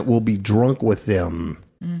judgment will be drunk with them.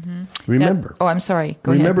 Remember. I'm sorry.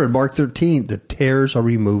 Go remember ahead. in Mark 13, the tares are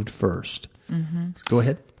removed first. Go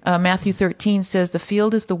ahead. Matthew 13 says, "The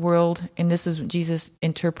field is the world," and this is Jesus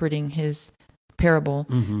interpreting his parable.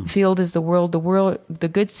 "The field is the world. The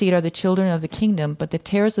good seed are the children of the kingdom, but the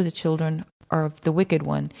tares of the children are of the wicked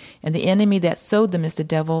one. And the enemy that sowed them is the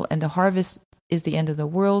devil, and the harvest is the end of the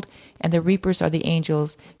world, and the reapers are the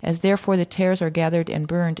angels. As therefore the tares are gathered and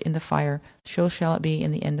burned in the fire, so shall it be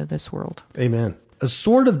in the end of this world." Amen. A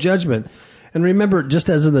sword of judgment. And remember, just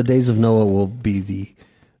as in the days of Noah will be the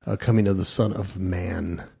coming of the Son of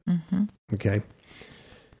Man. Okay.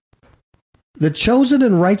 The chosen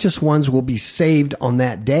and righteous ones will be saved on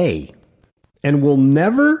that day and will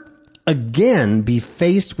never again be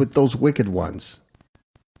faced with those wicked ones.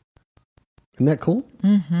 Isn't that cool?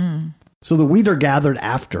 So the wheat are gathered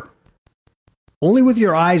after. Only with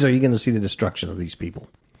your eyes are you going to see the destruction of these people.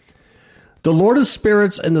 The Lord of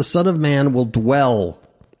spirits and the Son of Man will dwell,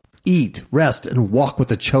 eat, rest, and walk with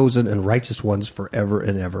the chosen and righteous ones forever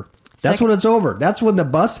and ever. That's when it's over. That's when the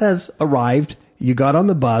bus has arrived. You got on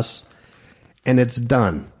the bus, and it's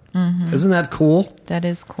done. Isn't that cool? That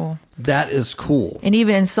is cool. That is cool. And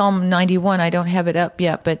even in Psalm 91, I don't have it up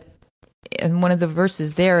yet, but in one of the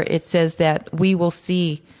verses there, it says that we will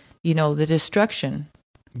see, the destruction.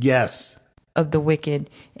 Yes. Of the wicked.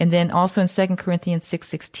 And then also in 2 Corinthians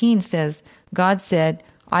 6:16 says, God said,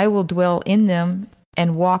 "I will dwell in them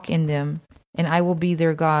and walk in them, and I will be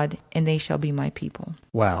their God, and they shall be my people."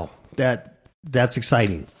 Wow. That's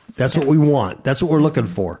exciting. That's what we want. That's what we're looking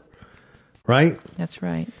for. Right? That's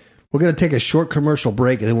right. We're going to take a short commercial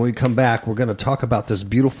break, and then when we come back, we're going to talk about this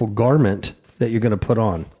beautiful garment that you're going to put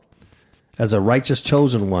on as a righteous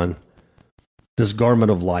chosen one, this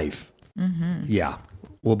garment of life. Yeah.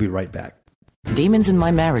 We'll be right back. Demons in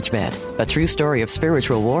My Marriage Bed, a true story of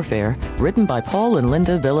spiritual warfare, written by Paul and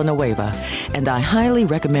Linda Villanueva, and I highly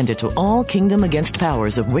recommend it to all Kingdom Against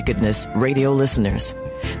Powers of Wickedness radio listeners.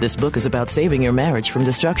 This book is about saving your marriage from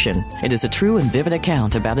destruction. It is a true and vivid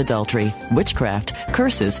account about adultery, witchcraft,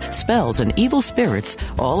 curses, spells, and evil spirits,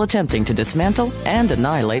 all attempting to dismantle and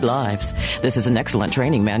annihilate lives. This is an excellent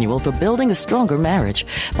training manual for building a stronger marriage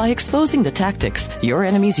by exposing the tactics your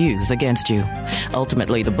enemies use against you.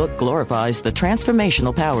 Ultimately, the book glorifies the the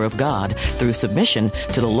transformational power of God through submission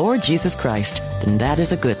to the Lord Jesus Christ, then that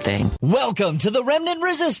is a good thing. Welcome to the Remnant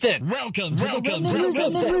Resistant. Welcome to the Remnant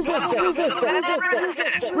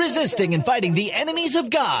Resistant. Resisting and fighting the enemies of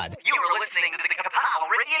God. You are listening to the Kapow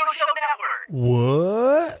Radio Show Network.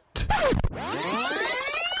 What?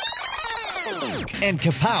 And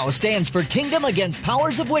Kapow stands for Kingdom Against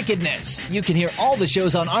Powers of Wickedness. You can hear all the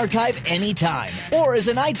shows on archive anytime or as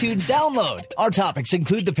an iTunes download. Our topics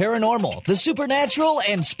include the paranormal, the supernatural,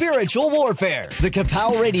 and spiritual warfare. The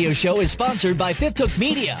Kapow Radio Show is sponsored by Fifth Hook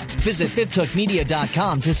Media. Visit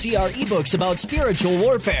fifthhookmedia.com to see our ebooks about spiritual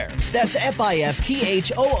warfare. That's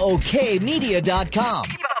FIFTHOOK media.com.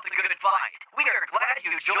 Keep up the good fight. We are glad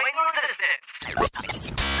you joined the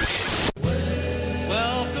resistance.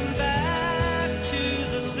 Welcome back to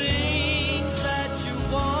the things that you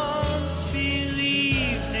once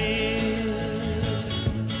believed in.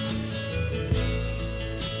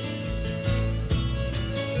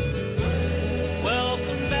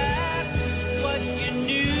 Welcome back to what you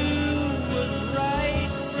knew was right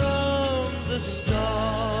from the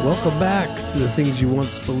start. Welcome back to the things you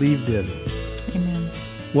once believed in. Amen.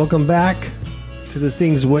 Welcome back to the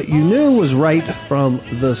things what you knew was right from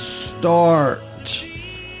the start.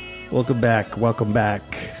 Welcome back. Welcome back.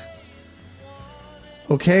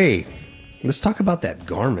 Okay, let's talk about that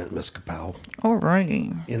garment, Miss Kapow.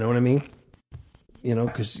 Alrighty. You know what I mean? You know,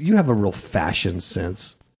 because you have a real fashion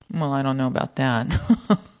sense. Well, I don't know about that.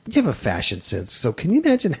 You have a fashion sense. So can you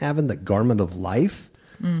imagine having the garment of life?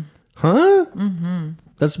 Huh? Mm-hmm.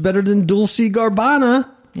 That's better than Dulce Gabbana.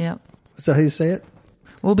 Yep. Is that how you say it?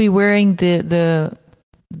 We'll be wearing the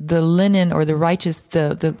linen or the righteous.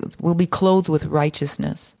 We'll be clothed with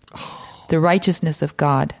righteousness, the righteousness of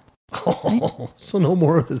God. Oh, so no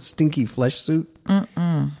more of the stinky flesh suit.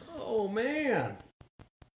 Oh man,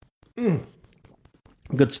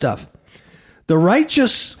 good stuff. The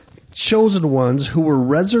righteous chosen ones who were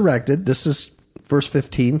resurrected. This is verse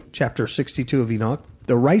 15, chapter 62 of Enoch.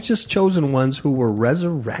 The righteous chosen ones who were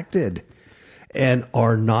resurrected and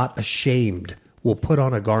are not ashamed will put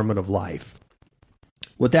on a garment of life.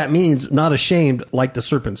 What that means, not ashamed like the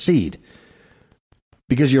serpent seed.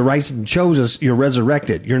 Because you're righteous and chosen, you're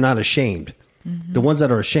resurrected. You're not ashamed. Mm-hmm. The ones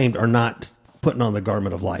that are ashamed are not putting on the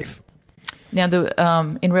garment of life. Now,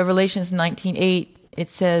 in Revelations 19:8, it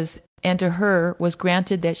says, "And to her was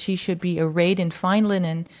granted that she should be arrayed in fine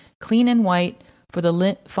linen, clean and white, for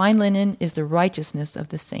the fine linen is the righteousness of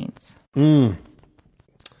the saints."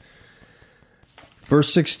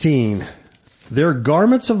 Verse 16, their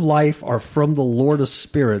garments of life are from the Lord of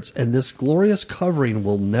spirits, and this glorious covering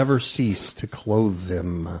will never cease to clothe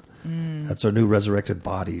them. That's our new resurrected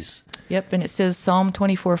bodies. Yep, and it says, Psalm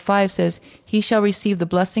 24:5 says, "He shall receive the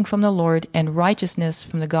blessing from the Lord and righteousness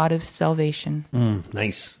from the God of salvation."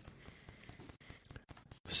 Nice.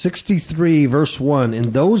 63 verse 1,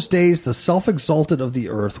 in those days the self-exalted of the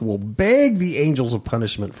earth will beg the angels of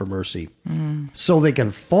punishment for mercy, so they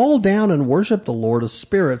can fall down and worship the Lord of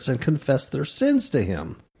spirits and confess their sins to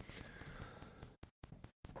him.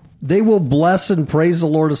 They will bless and praise the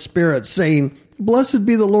Lord of spirits, saying, "Blessed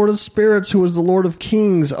be the Lord of spirits, who is the Lord of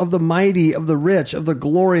kings, of the mighty, of the rich, of the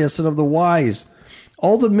glorious, and of the wise.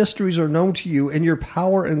 All the mysteries are known to you, and your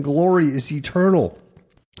power and glory is eternal.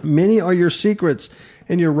 Many are your secrets,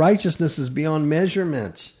 and your righteousness is beyond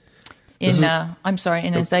measurement." In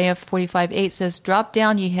Isaiah 45:8 says, "Drop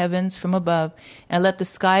down, ye heavens, from above, and let the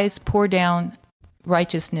skies pour down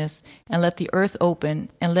righteousness, and let the earth open,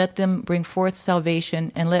 and let them bring forth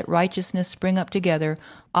salvation, and let righteousness spring up together.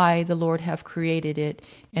 I, the Lord, have created it."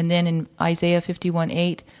 And then in Isaiah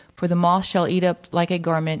 51:8, "For the moth shall eat up like a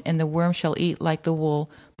garment, and the worm shall eat like the wool,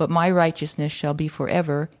 but my righteousness shall be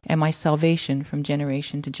forever, and my salvation from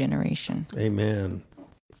generation to generation." Amen.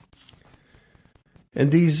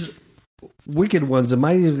 And these wicked ones, the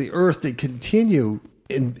mighty of the earth, they continue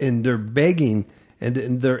in their begging and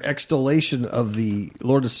in their extolation of the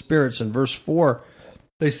Lord of spirits. In verse 4,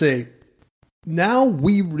 they say, "Now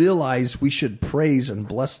we realize we should praise and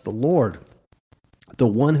bless the Lord, the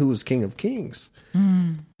one who is King of kings."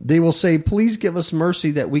 They will say, "Please give us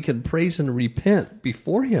mercy that we can praise and repent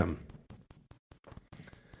before him."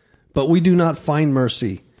 But we do not find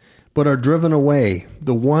mercy, but are driven away.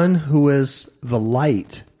 The one who is the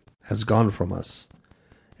light has gone from us,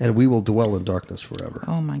 and we will dwell in darkness forever.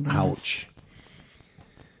 Oh my goodness. Ouch.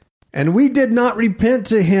 "And we did not repent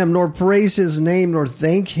to him, nor praise his name, nor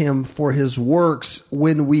thank him for his works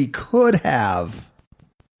when we could have."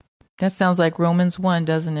 That sounds like Romans 1,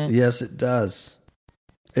 doesn't it? Yes, it does.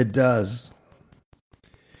 It does.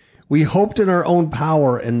 "We hoped in our own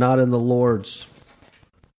power and not in the Lord's."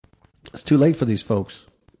 It's too late for these folks.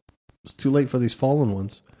 It's too late for these fallen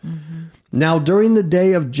ones. Now, during the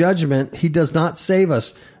day of judgment, he does not save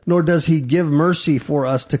us, nor does he give mercy for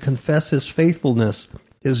us to confess his faithfulness,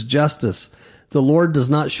 his justice. The Lord does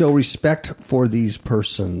not show respect for these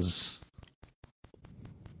persons.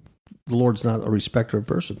 The Lord's not a respecter of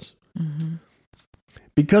persons.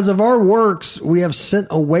 Because of our works, we have sent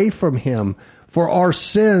away from him, for our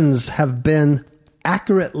sins have been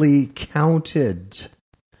accurately counted.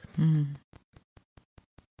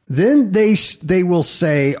 Then they will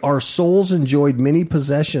say, our souls enjoyed many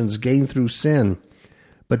possessions gained through sin,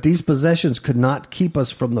 but these possessions could not keep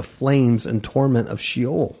us from the flames and torment of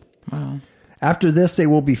Sheol. Wow. After this, they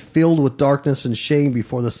will be filled with darkness and shame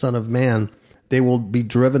before the Son of Man. They will be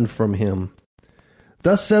driven from him.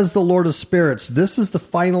 Thus says the Lord of Spirits, this is the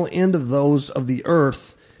final end of those of the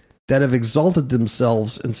earth that have exalted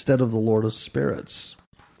themselves instead of the Lord of Spirits.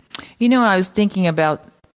 You know, I was thinking about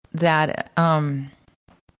that,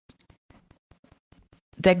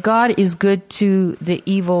 that God is good to the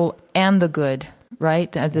evil and the good,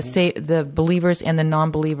 right? The believers and the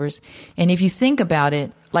non-believers. And if you think about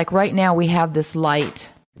it, like right now we have this light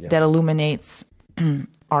that illuminates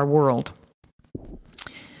our world.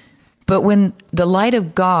 But when the light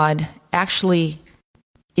of God actually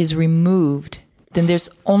is removed, then there's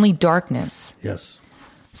only darkness. Yes.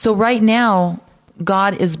 So right now,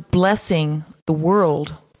 God is blessing the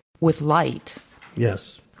world with light.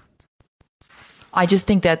 Yes. I just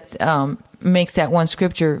think that makes that one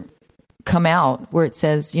scripture come out where it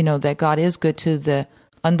says, you know, that God is good to the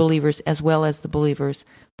unbelievers as well as the believers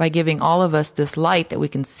by giving all of us this light that we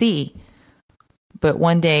can see. But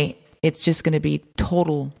one day it's just going to be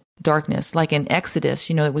total darkness. Like in Exodus,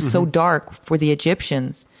 you know, it was so dark for the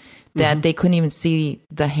Egyptians that they couldn't even see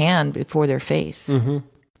the hand before their face. I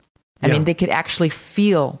mean, they could actually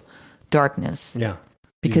feel darkness. Yeah.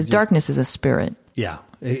 Because darkness is a spirit. Yeah,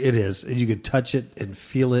 it is. And you could touch it and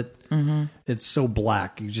feel it. It's so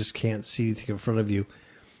black, you just can't see anything in front of you.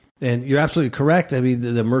 And you're absolutely correct. I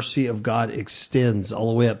mean, the mercy of God extends all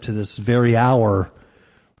the way up to this very hour.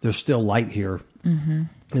 There's still light here. And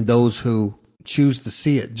those who choose to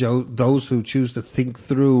see it, those who choose to think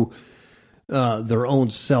through their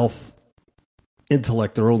own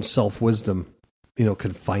self-intellect, their own self-wisdom, you know,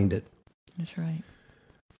 can find it. That's right.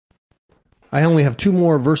 I only have two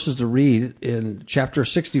more verses to read. In chapter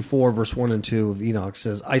 64, verse 1 and 2 of Enoch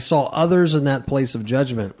says, I saw others in that place of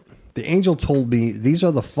judgment. The angel told me, these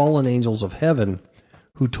are the fallen angels of heaven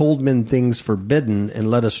who told men things forbidden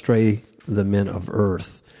and led astray the men of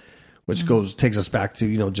earth, which takes us back to,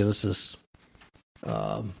 you know, Genesis,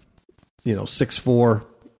 6:4,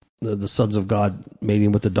 the sons of God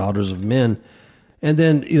mating with the daughters of men. And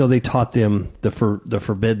then, you know, they taught them the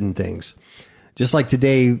forbidden things. Just like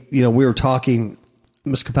today, you know, we were talking,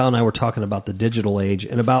 Ms. Kapow and I were talking about the digital age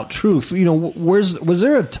and about truth. You know, was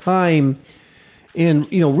there a time in,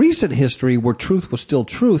 you know, recent history where truth was still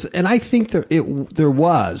truth? And I think there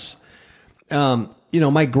was. You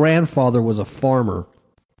know, my grandfather was a farmer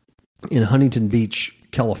in Huntington Beach,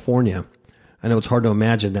 California. I know it's hard to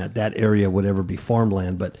imagine that area would ever be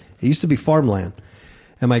farmland, but it used to be farmland.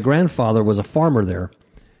 And my grandfather was a farmer there.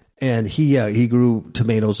 And he grew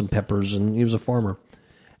tomatoes and peppers, and he was a farmer.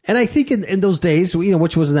 And I think in those days, you know,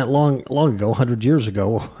 which wasn't that long ago, 100 years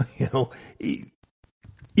ago,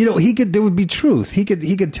 there would be truth. He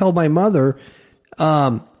could tell my mother,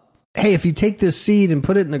 hey, if you take this seed and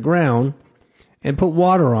put it in the ground and put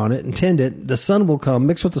water on it and tend it, the sun will come,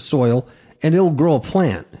 mix with the soil, and it'll grow a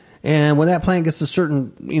plant. And when that plant gets a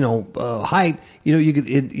certain, height,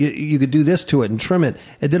 you could do this to it and trim it,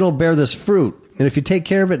 and then it'll bear this fruit. And if you take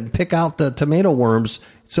care of it and pick out the tomato worms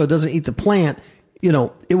so it doesn't eat the plant, you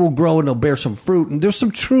know, it will grow and it'll bear some fruit. And there's some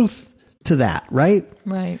truth to that, right?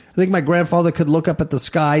 Right. I think my grandfather could look up at the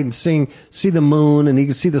sky and see the moon, and he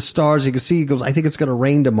could see the stars. He goes, I think it's going to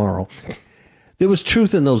rain tomorrow. There was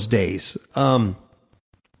truth in those days. And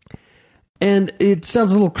it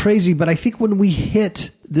sounds a little crazy, but I think when we hit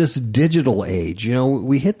this digital age, you know,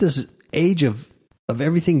 we hit this age of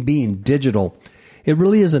everything being digital, it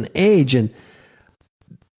really is an age. And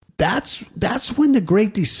that's when the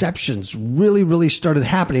great deceptions really, really started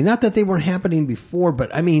happening. Not that they weren't happening before,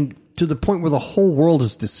 but I mean, to the point where the whole world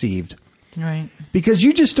is deceived. Right. Because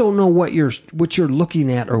you just don't know what you're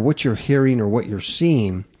looking at or what you're hearing or what you're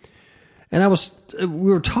seeing. And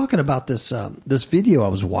we were talking about this video I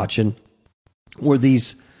was watching where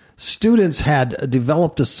these students had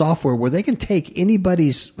developed a software where they can take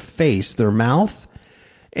anybody's face, their mouth,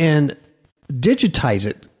 and digitize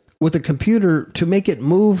it with a computer to make it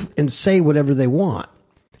move and say whatever they want.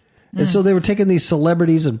 And so they were taking these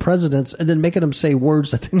celebrities and presidents and then making them say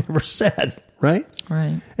words that they never said, right?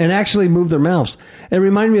 Right. And actually move their mouths. It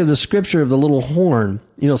reminded me of the scripture of the little horn,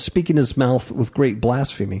 speaking his mouth with great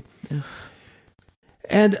blasphemy.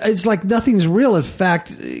 And it's like nothing's real. In fact,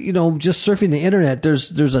 just surfing the internet,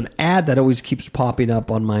 there's an ad that always keeps popping up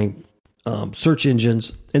on my search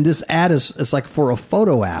engines. And this ad is like for a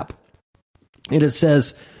photo app. And it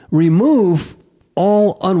says, remove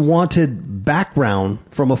all unwanted background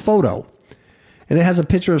from a photo. And it has a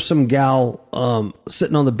picture of some gal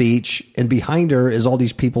sitting on the beach, and behind her is all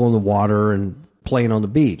these people in the water and playing on the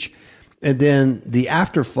beach. And then the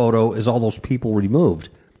after photo is all those people removed.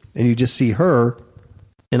 And you just see her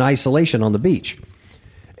in isolation on the beach.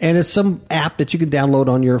 And it's some app that you can download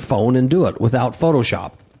on your phone and do it without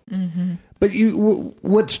Photoshop. Mm-hmm. But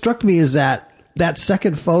what struck me is that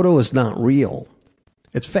second photo is not real.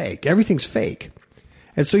 It's fake. Everything's fake.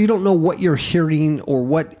 And so you don't know what you're hearing or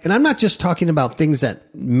what. And I'm not just talking about things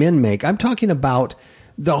that men make. I'm talking about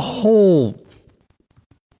the whole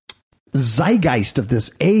zeitgeist of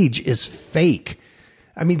this age is fake.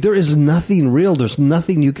 I mean, there is nothing real. There's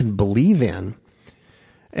nothing you can believe in.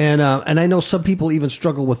 And I know some people even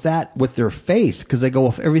struggle with that with their faith, because they go,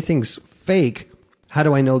 if everything's fake, how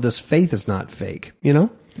do I know this faith is not fake?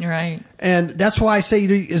 Right. And that's why I say,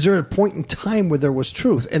 is there a point in time where there was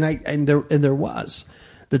truth? And there was.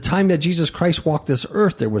 The time that Jesus Christ walked this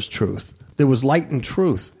earth, there was truth. There was light and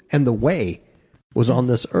truth, and the way was on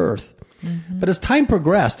this earth. Mm-hmm. But as time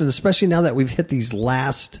progressed, and especially now that we've hit the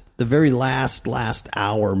very last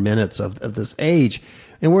hour, minutes of this age,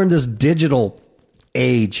 and we're in this digital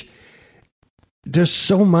age, there's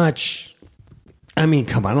so much. I mean,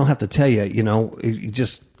 come on, I don't have to tell you, you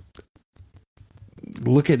just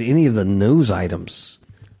look at any of the news items,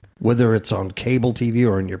 whether it's on cable TV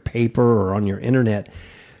or in your paper or on your internet,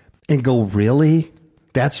 and go, really?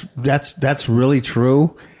 That's really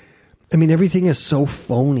true? I mean, everything is so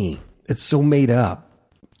phony. It's so made up.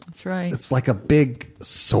 That's right. It's like a big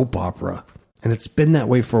soap opera, and it's been that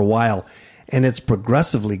way for a while, and it's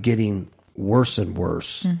progressively getting worse and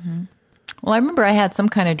worse. Mm-hmm. Well, I remember I had some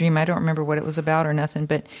kind of dream. I don't remember what it was about or nothing,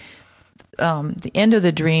 but the end of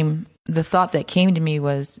the dream, the thought that came to me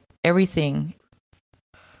was everything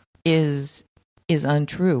is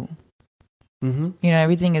untrue. Mm-hmm.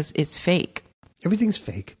 Everything is fake. Everything's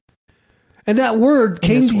fake. And that word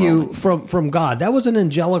came to you from God. That was an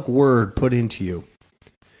angelic word put into you.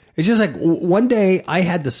 It's just like one day I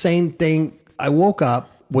had the same thing. I woke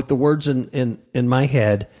up with the words in my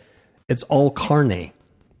head. It's all carne.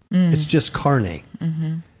 It's just carne.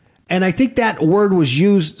 Mm-hmm. And I think that word was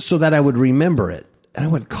used so that I would remember it. And I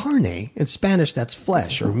went, carne? In Spanish, that's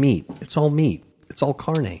flesh or meat. It's all meat. It's all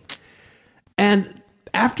carne. And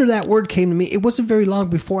after that word came to me, it wasn't very long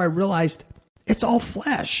before I realized it's all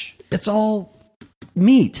flesh. It's all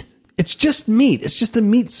meat. It's just meat. It's just a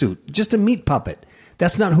meat suit, just a meat puppet.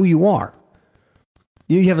 That's not who you are.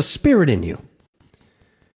 You have a spirit in you.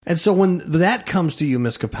 And so when that comes to you,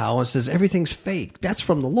 Ms. Kapow, and says everything's fake, that's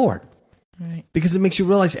from the Lord. Right. Because it makes you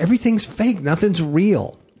realize everything's fake. Nothing's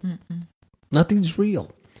real. Mm-mm. Nothing's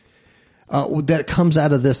real. That comes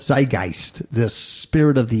out of this zeitgeist, this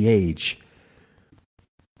spirit of the age.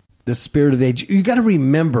 The spirit of the age. You got to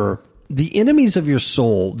remember, the enemies of your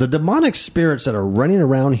soul, the demonic spirits that are running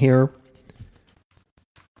around here,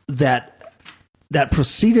 that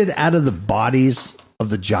proceeded out of the bodies of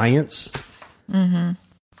the giants, mm-hmm.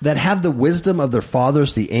 that have the wisdom of their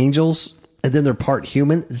fathers, the angels, and then they're part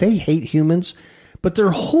human. They hate humans, but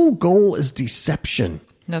their whole goal is deception.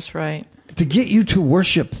 That's right. To get you to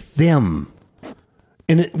worship them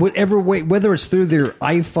in whatever way, whether it's through their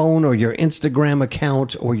iPhone or your Instagram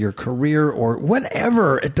account or your career or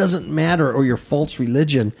whatever, it doesn't matter, or your false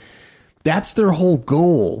religion. That's their whole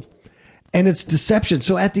goal. And it's deception.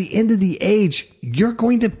 So at the end of the age, you're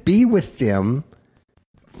going to be with them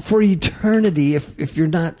for eternity if you're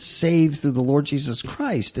not saved through the Lord Jesus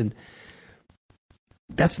Christ. And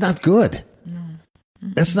that's not good. No.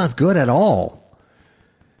 Mm-hmm. That's not good at all.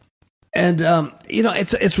 And,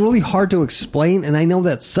 it's really hard to explain. And I know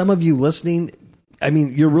that some of you listening, I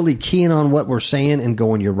mean, you're really keen on what we're saying and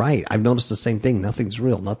going, you're right. I've noticed the same thing. Nothing's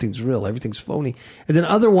real. Nothing's real. Everything's phony. And then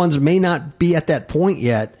other ones may not be at that point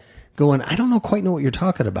yet, going, I don't quite know what you're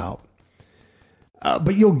talking about.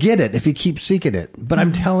 But you'll get it if you keep seeking it. But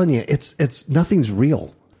I'm telling you, it's nothing's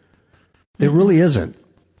real. It really isn't.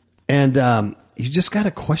 And you just got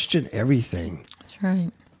to question everything. That's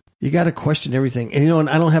right. You got to question everything. And, and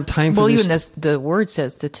I don't have time for this. Well, even the word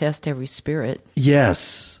says to test every spirit.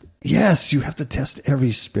 Yes. Yes, you have to test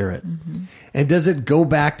every spirit. Mm-hmm. And does it go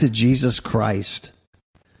back to Jesus Christ?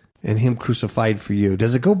 and him crucified for you?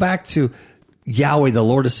 Does it go back to Yahweh, the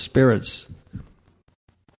Lord of spirits,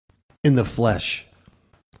 in the flesh?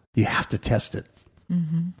 You have to test it.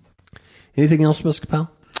 Mm-hmm. Anything else, Ms. Capel?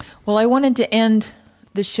 Well, I wanted to end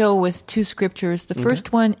the show with two scriptures. The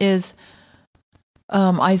first one is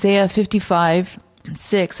Isaiah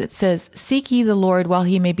 55:6. It says, "Seek ye the Lord while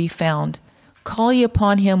he may be found. Call ye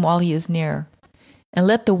upon him while he is near. And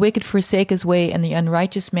let the wicked forsake his way, and the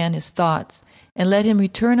unrighteous man his thoughts. And let him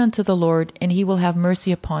return unto the Lord, and he will have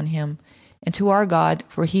mercy upon him. And to our God,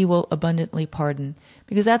 for he will abundantly pardon."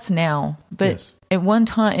 Because that's now. But at one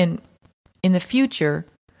time, in the future,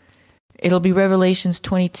 it'll be Revelations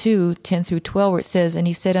 22:10-12, where it says, "And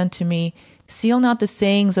he said unto me, Seal not the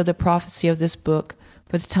sayings of the prophecy of this book,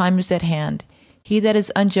 for the time is at hand. He that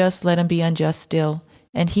is unjust, let him be unjust still.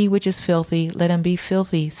 And he which is filthy, let him be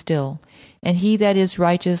filthy still. And he that is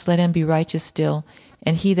righteous, let him be righteous still.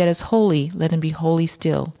 And he that is holy, let him be holy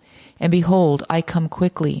still. And behold, I come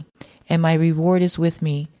quickly, and my reward is with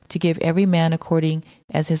me, to give every man according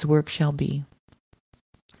as his work shall be."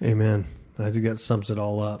 Amen. I think that sums it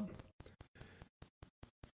all up.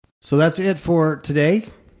 So that's it for today.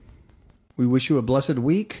 We wish you a blessed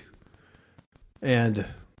week. And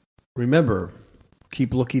remember,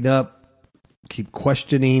 keep looking up, keep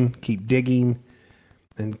questioning, keep digging,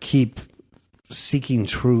 and keep seeking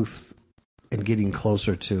truth and getting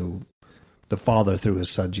closer to the Father through his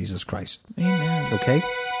Son, Jesus Christ. Amen. Okay?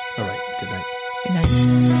 All right. Good night. Good night.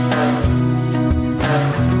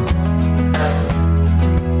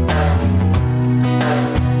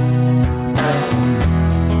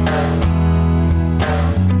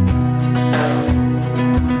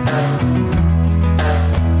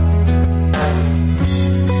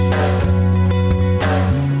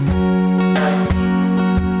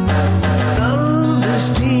 Love is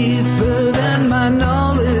deeper than my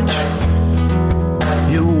knowledge.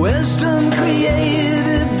 Your wisdom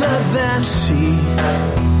created the vast sea.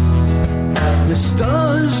 The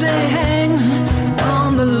stars they hang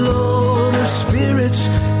on the Lord of spirits,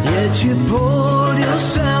 yet you poured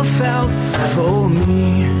yourself out for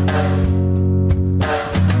me.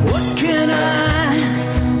 What can I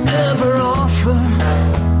ever offer?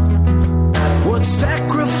 What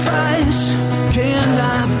sacrifice can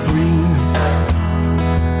I bring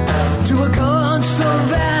to a God so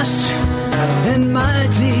vast and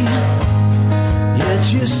mighty?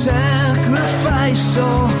 Yet you sacrificed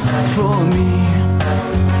all for me.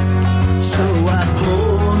 So I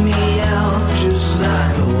pour me out just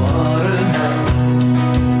like the water.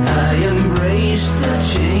 I embrace the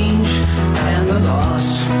change and the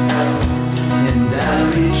loss, and I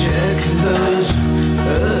reject those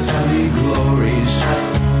earthly glories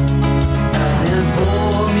and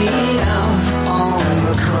pour me out on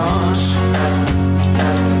the cross.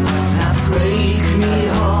 I break me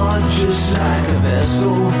heart just like a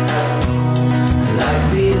vessel, like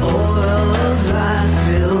the oil of life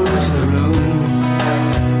fills the room.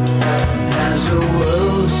 As the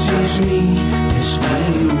world sees me, it's me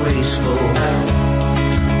wasteful,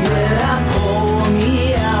 yet I pour me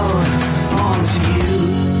out onto you.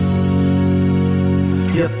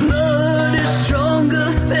 Your blood is stronger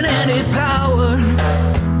than any power.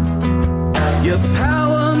 Your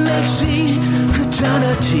power makes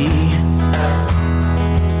eternity.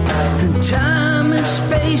 And time and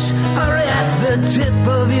space are at the tip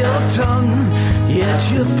of your tongue, yet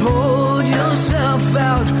you poured yourself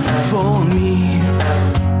out for me.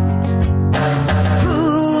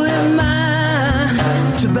 Who am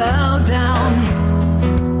I to bow down?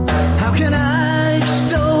 How can I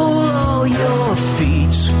extol all your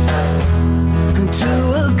feats? To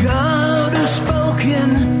a God who spoke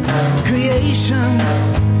in creation,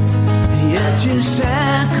 yet you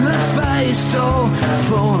sacrificed all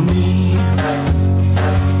for me.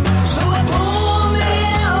 So I pour me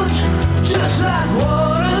out just like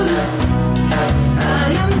water.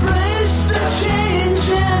 I embrace the change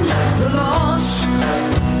and the loss,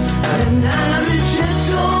 and I reject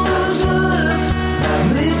all the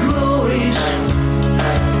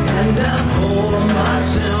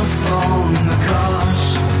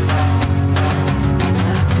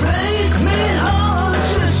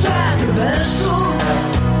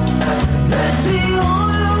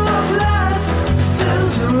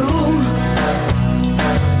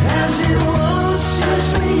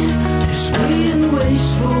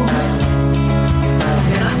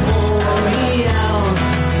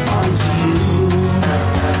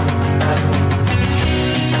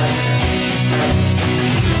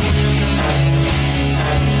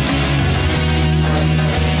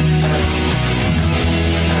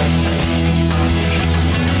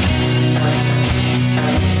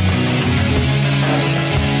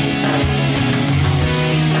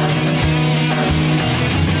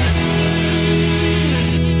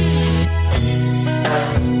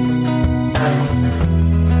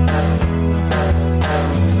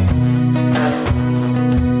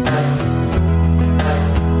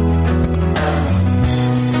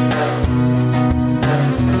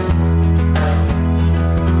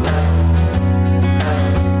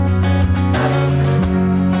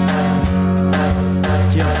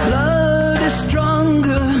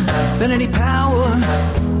than any power.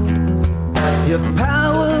 Your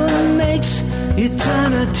power makes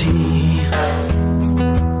eternity.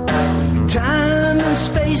 Time and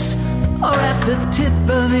space are at the tip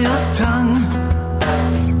of your tongue.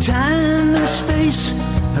 Time and space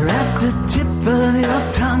are at the tip of your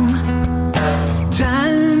tongue.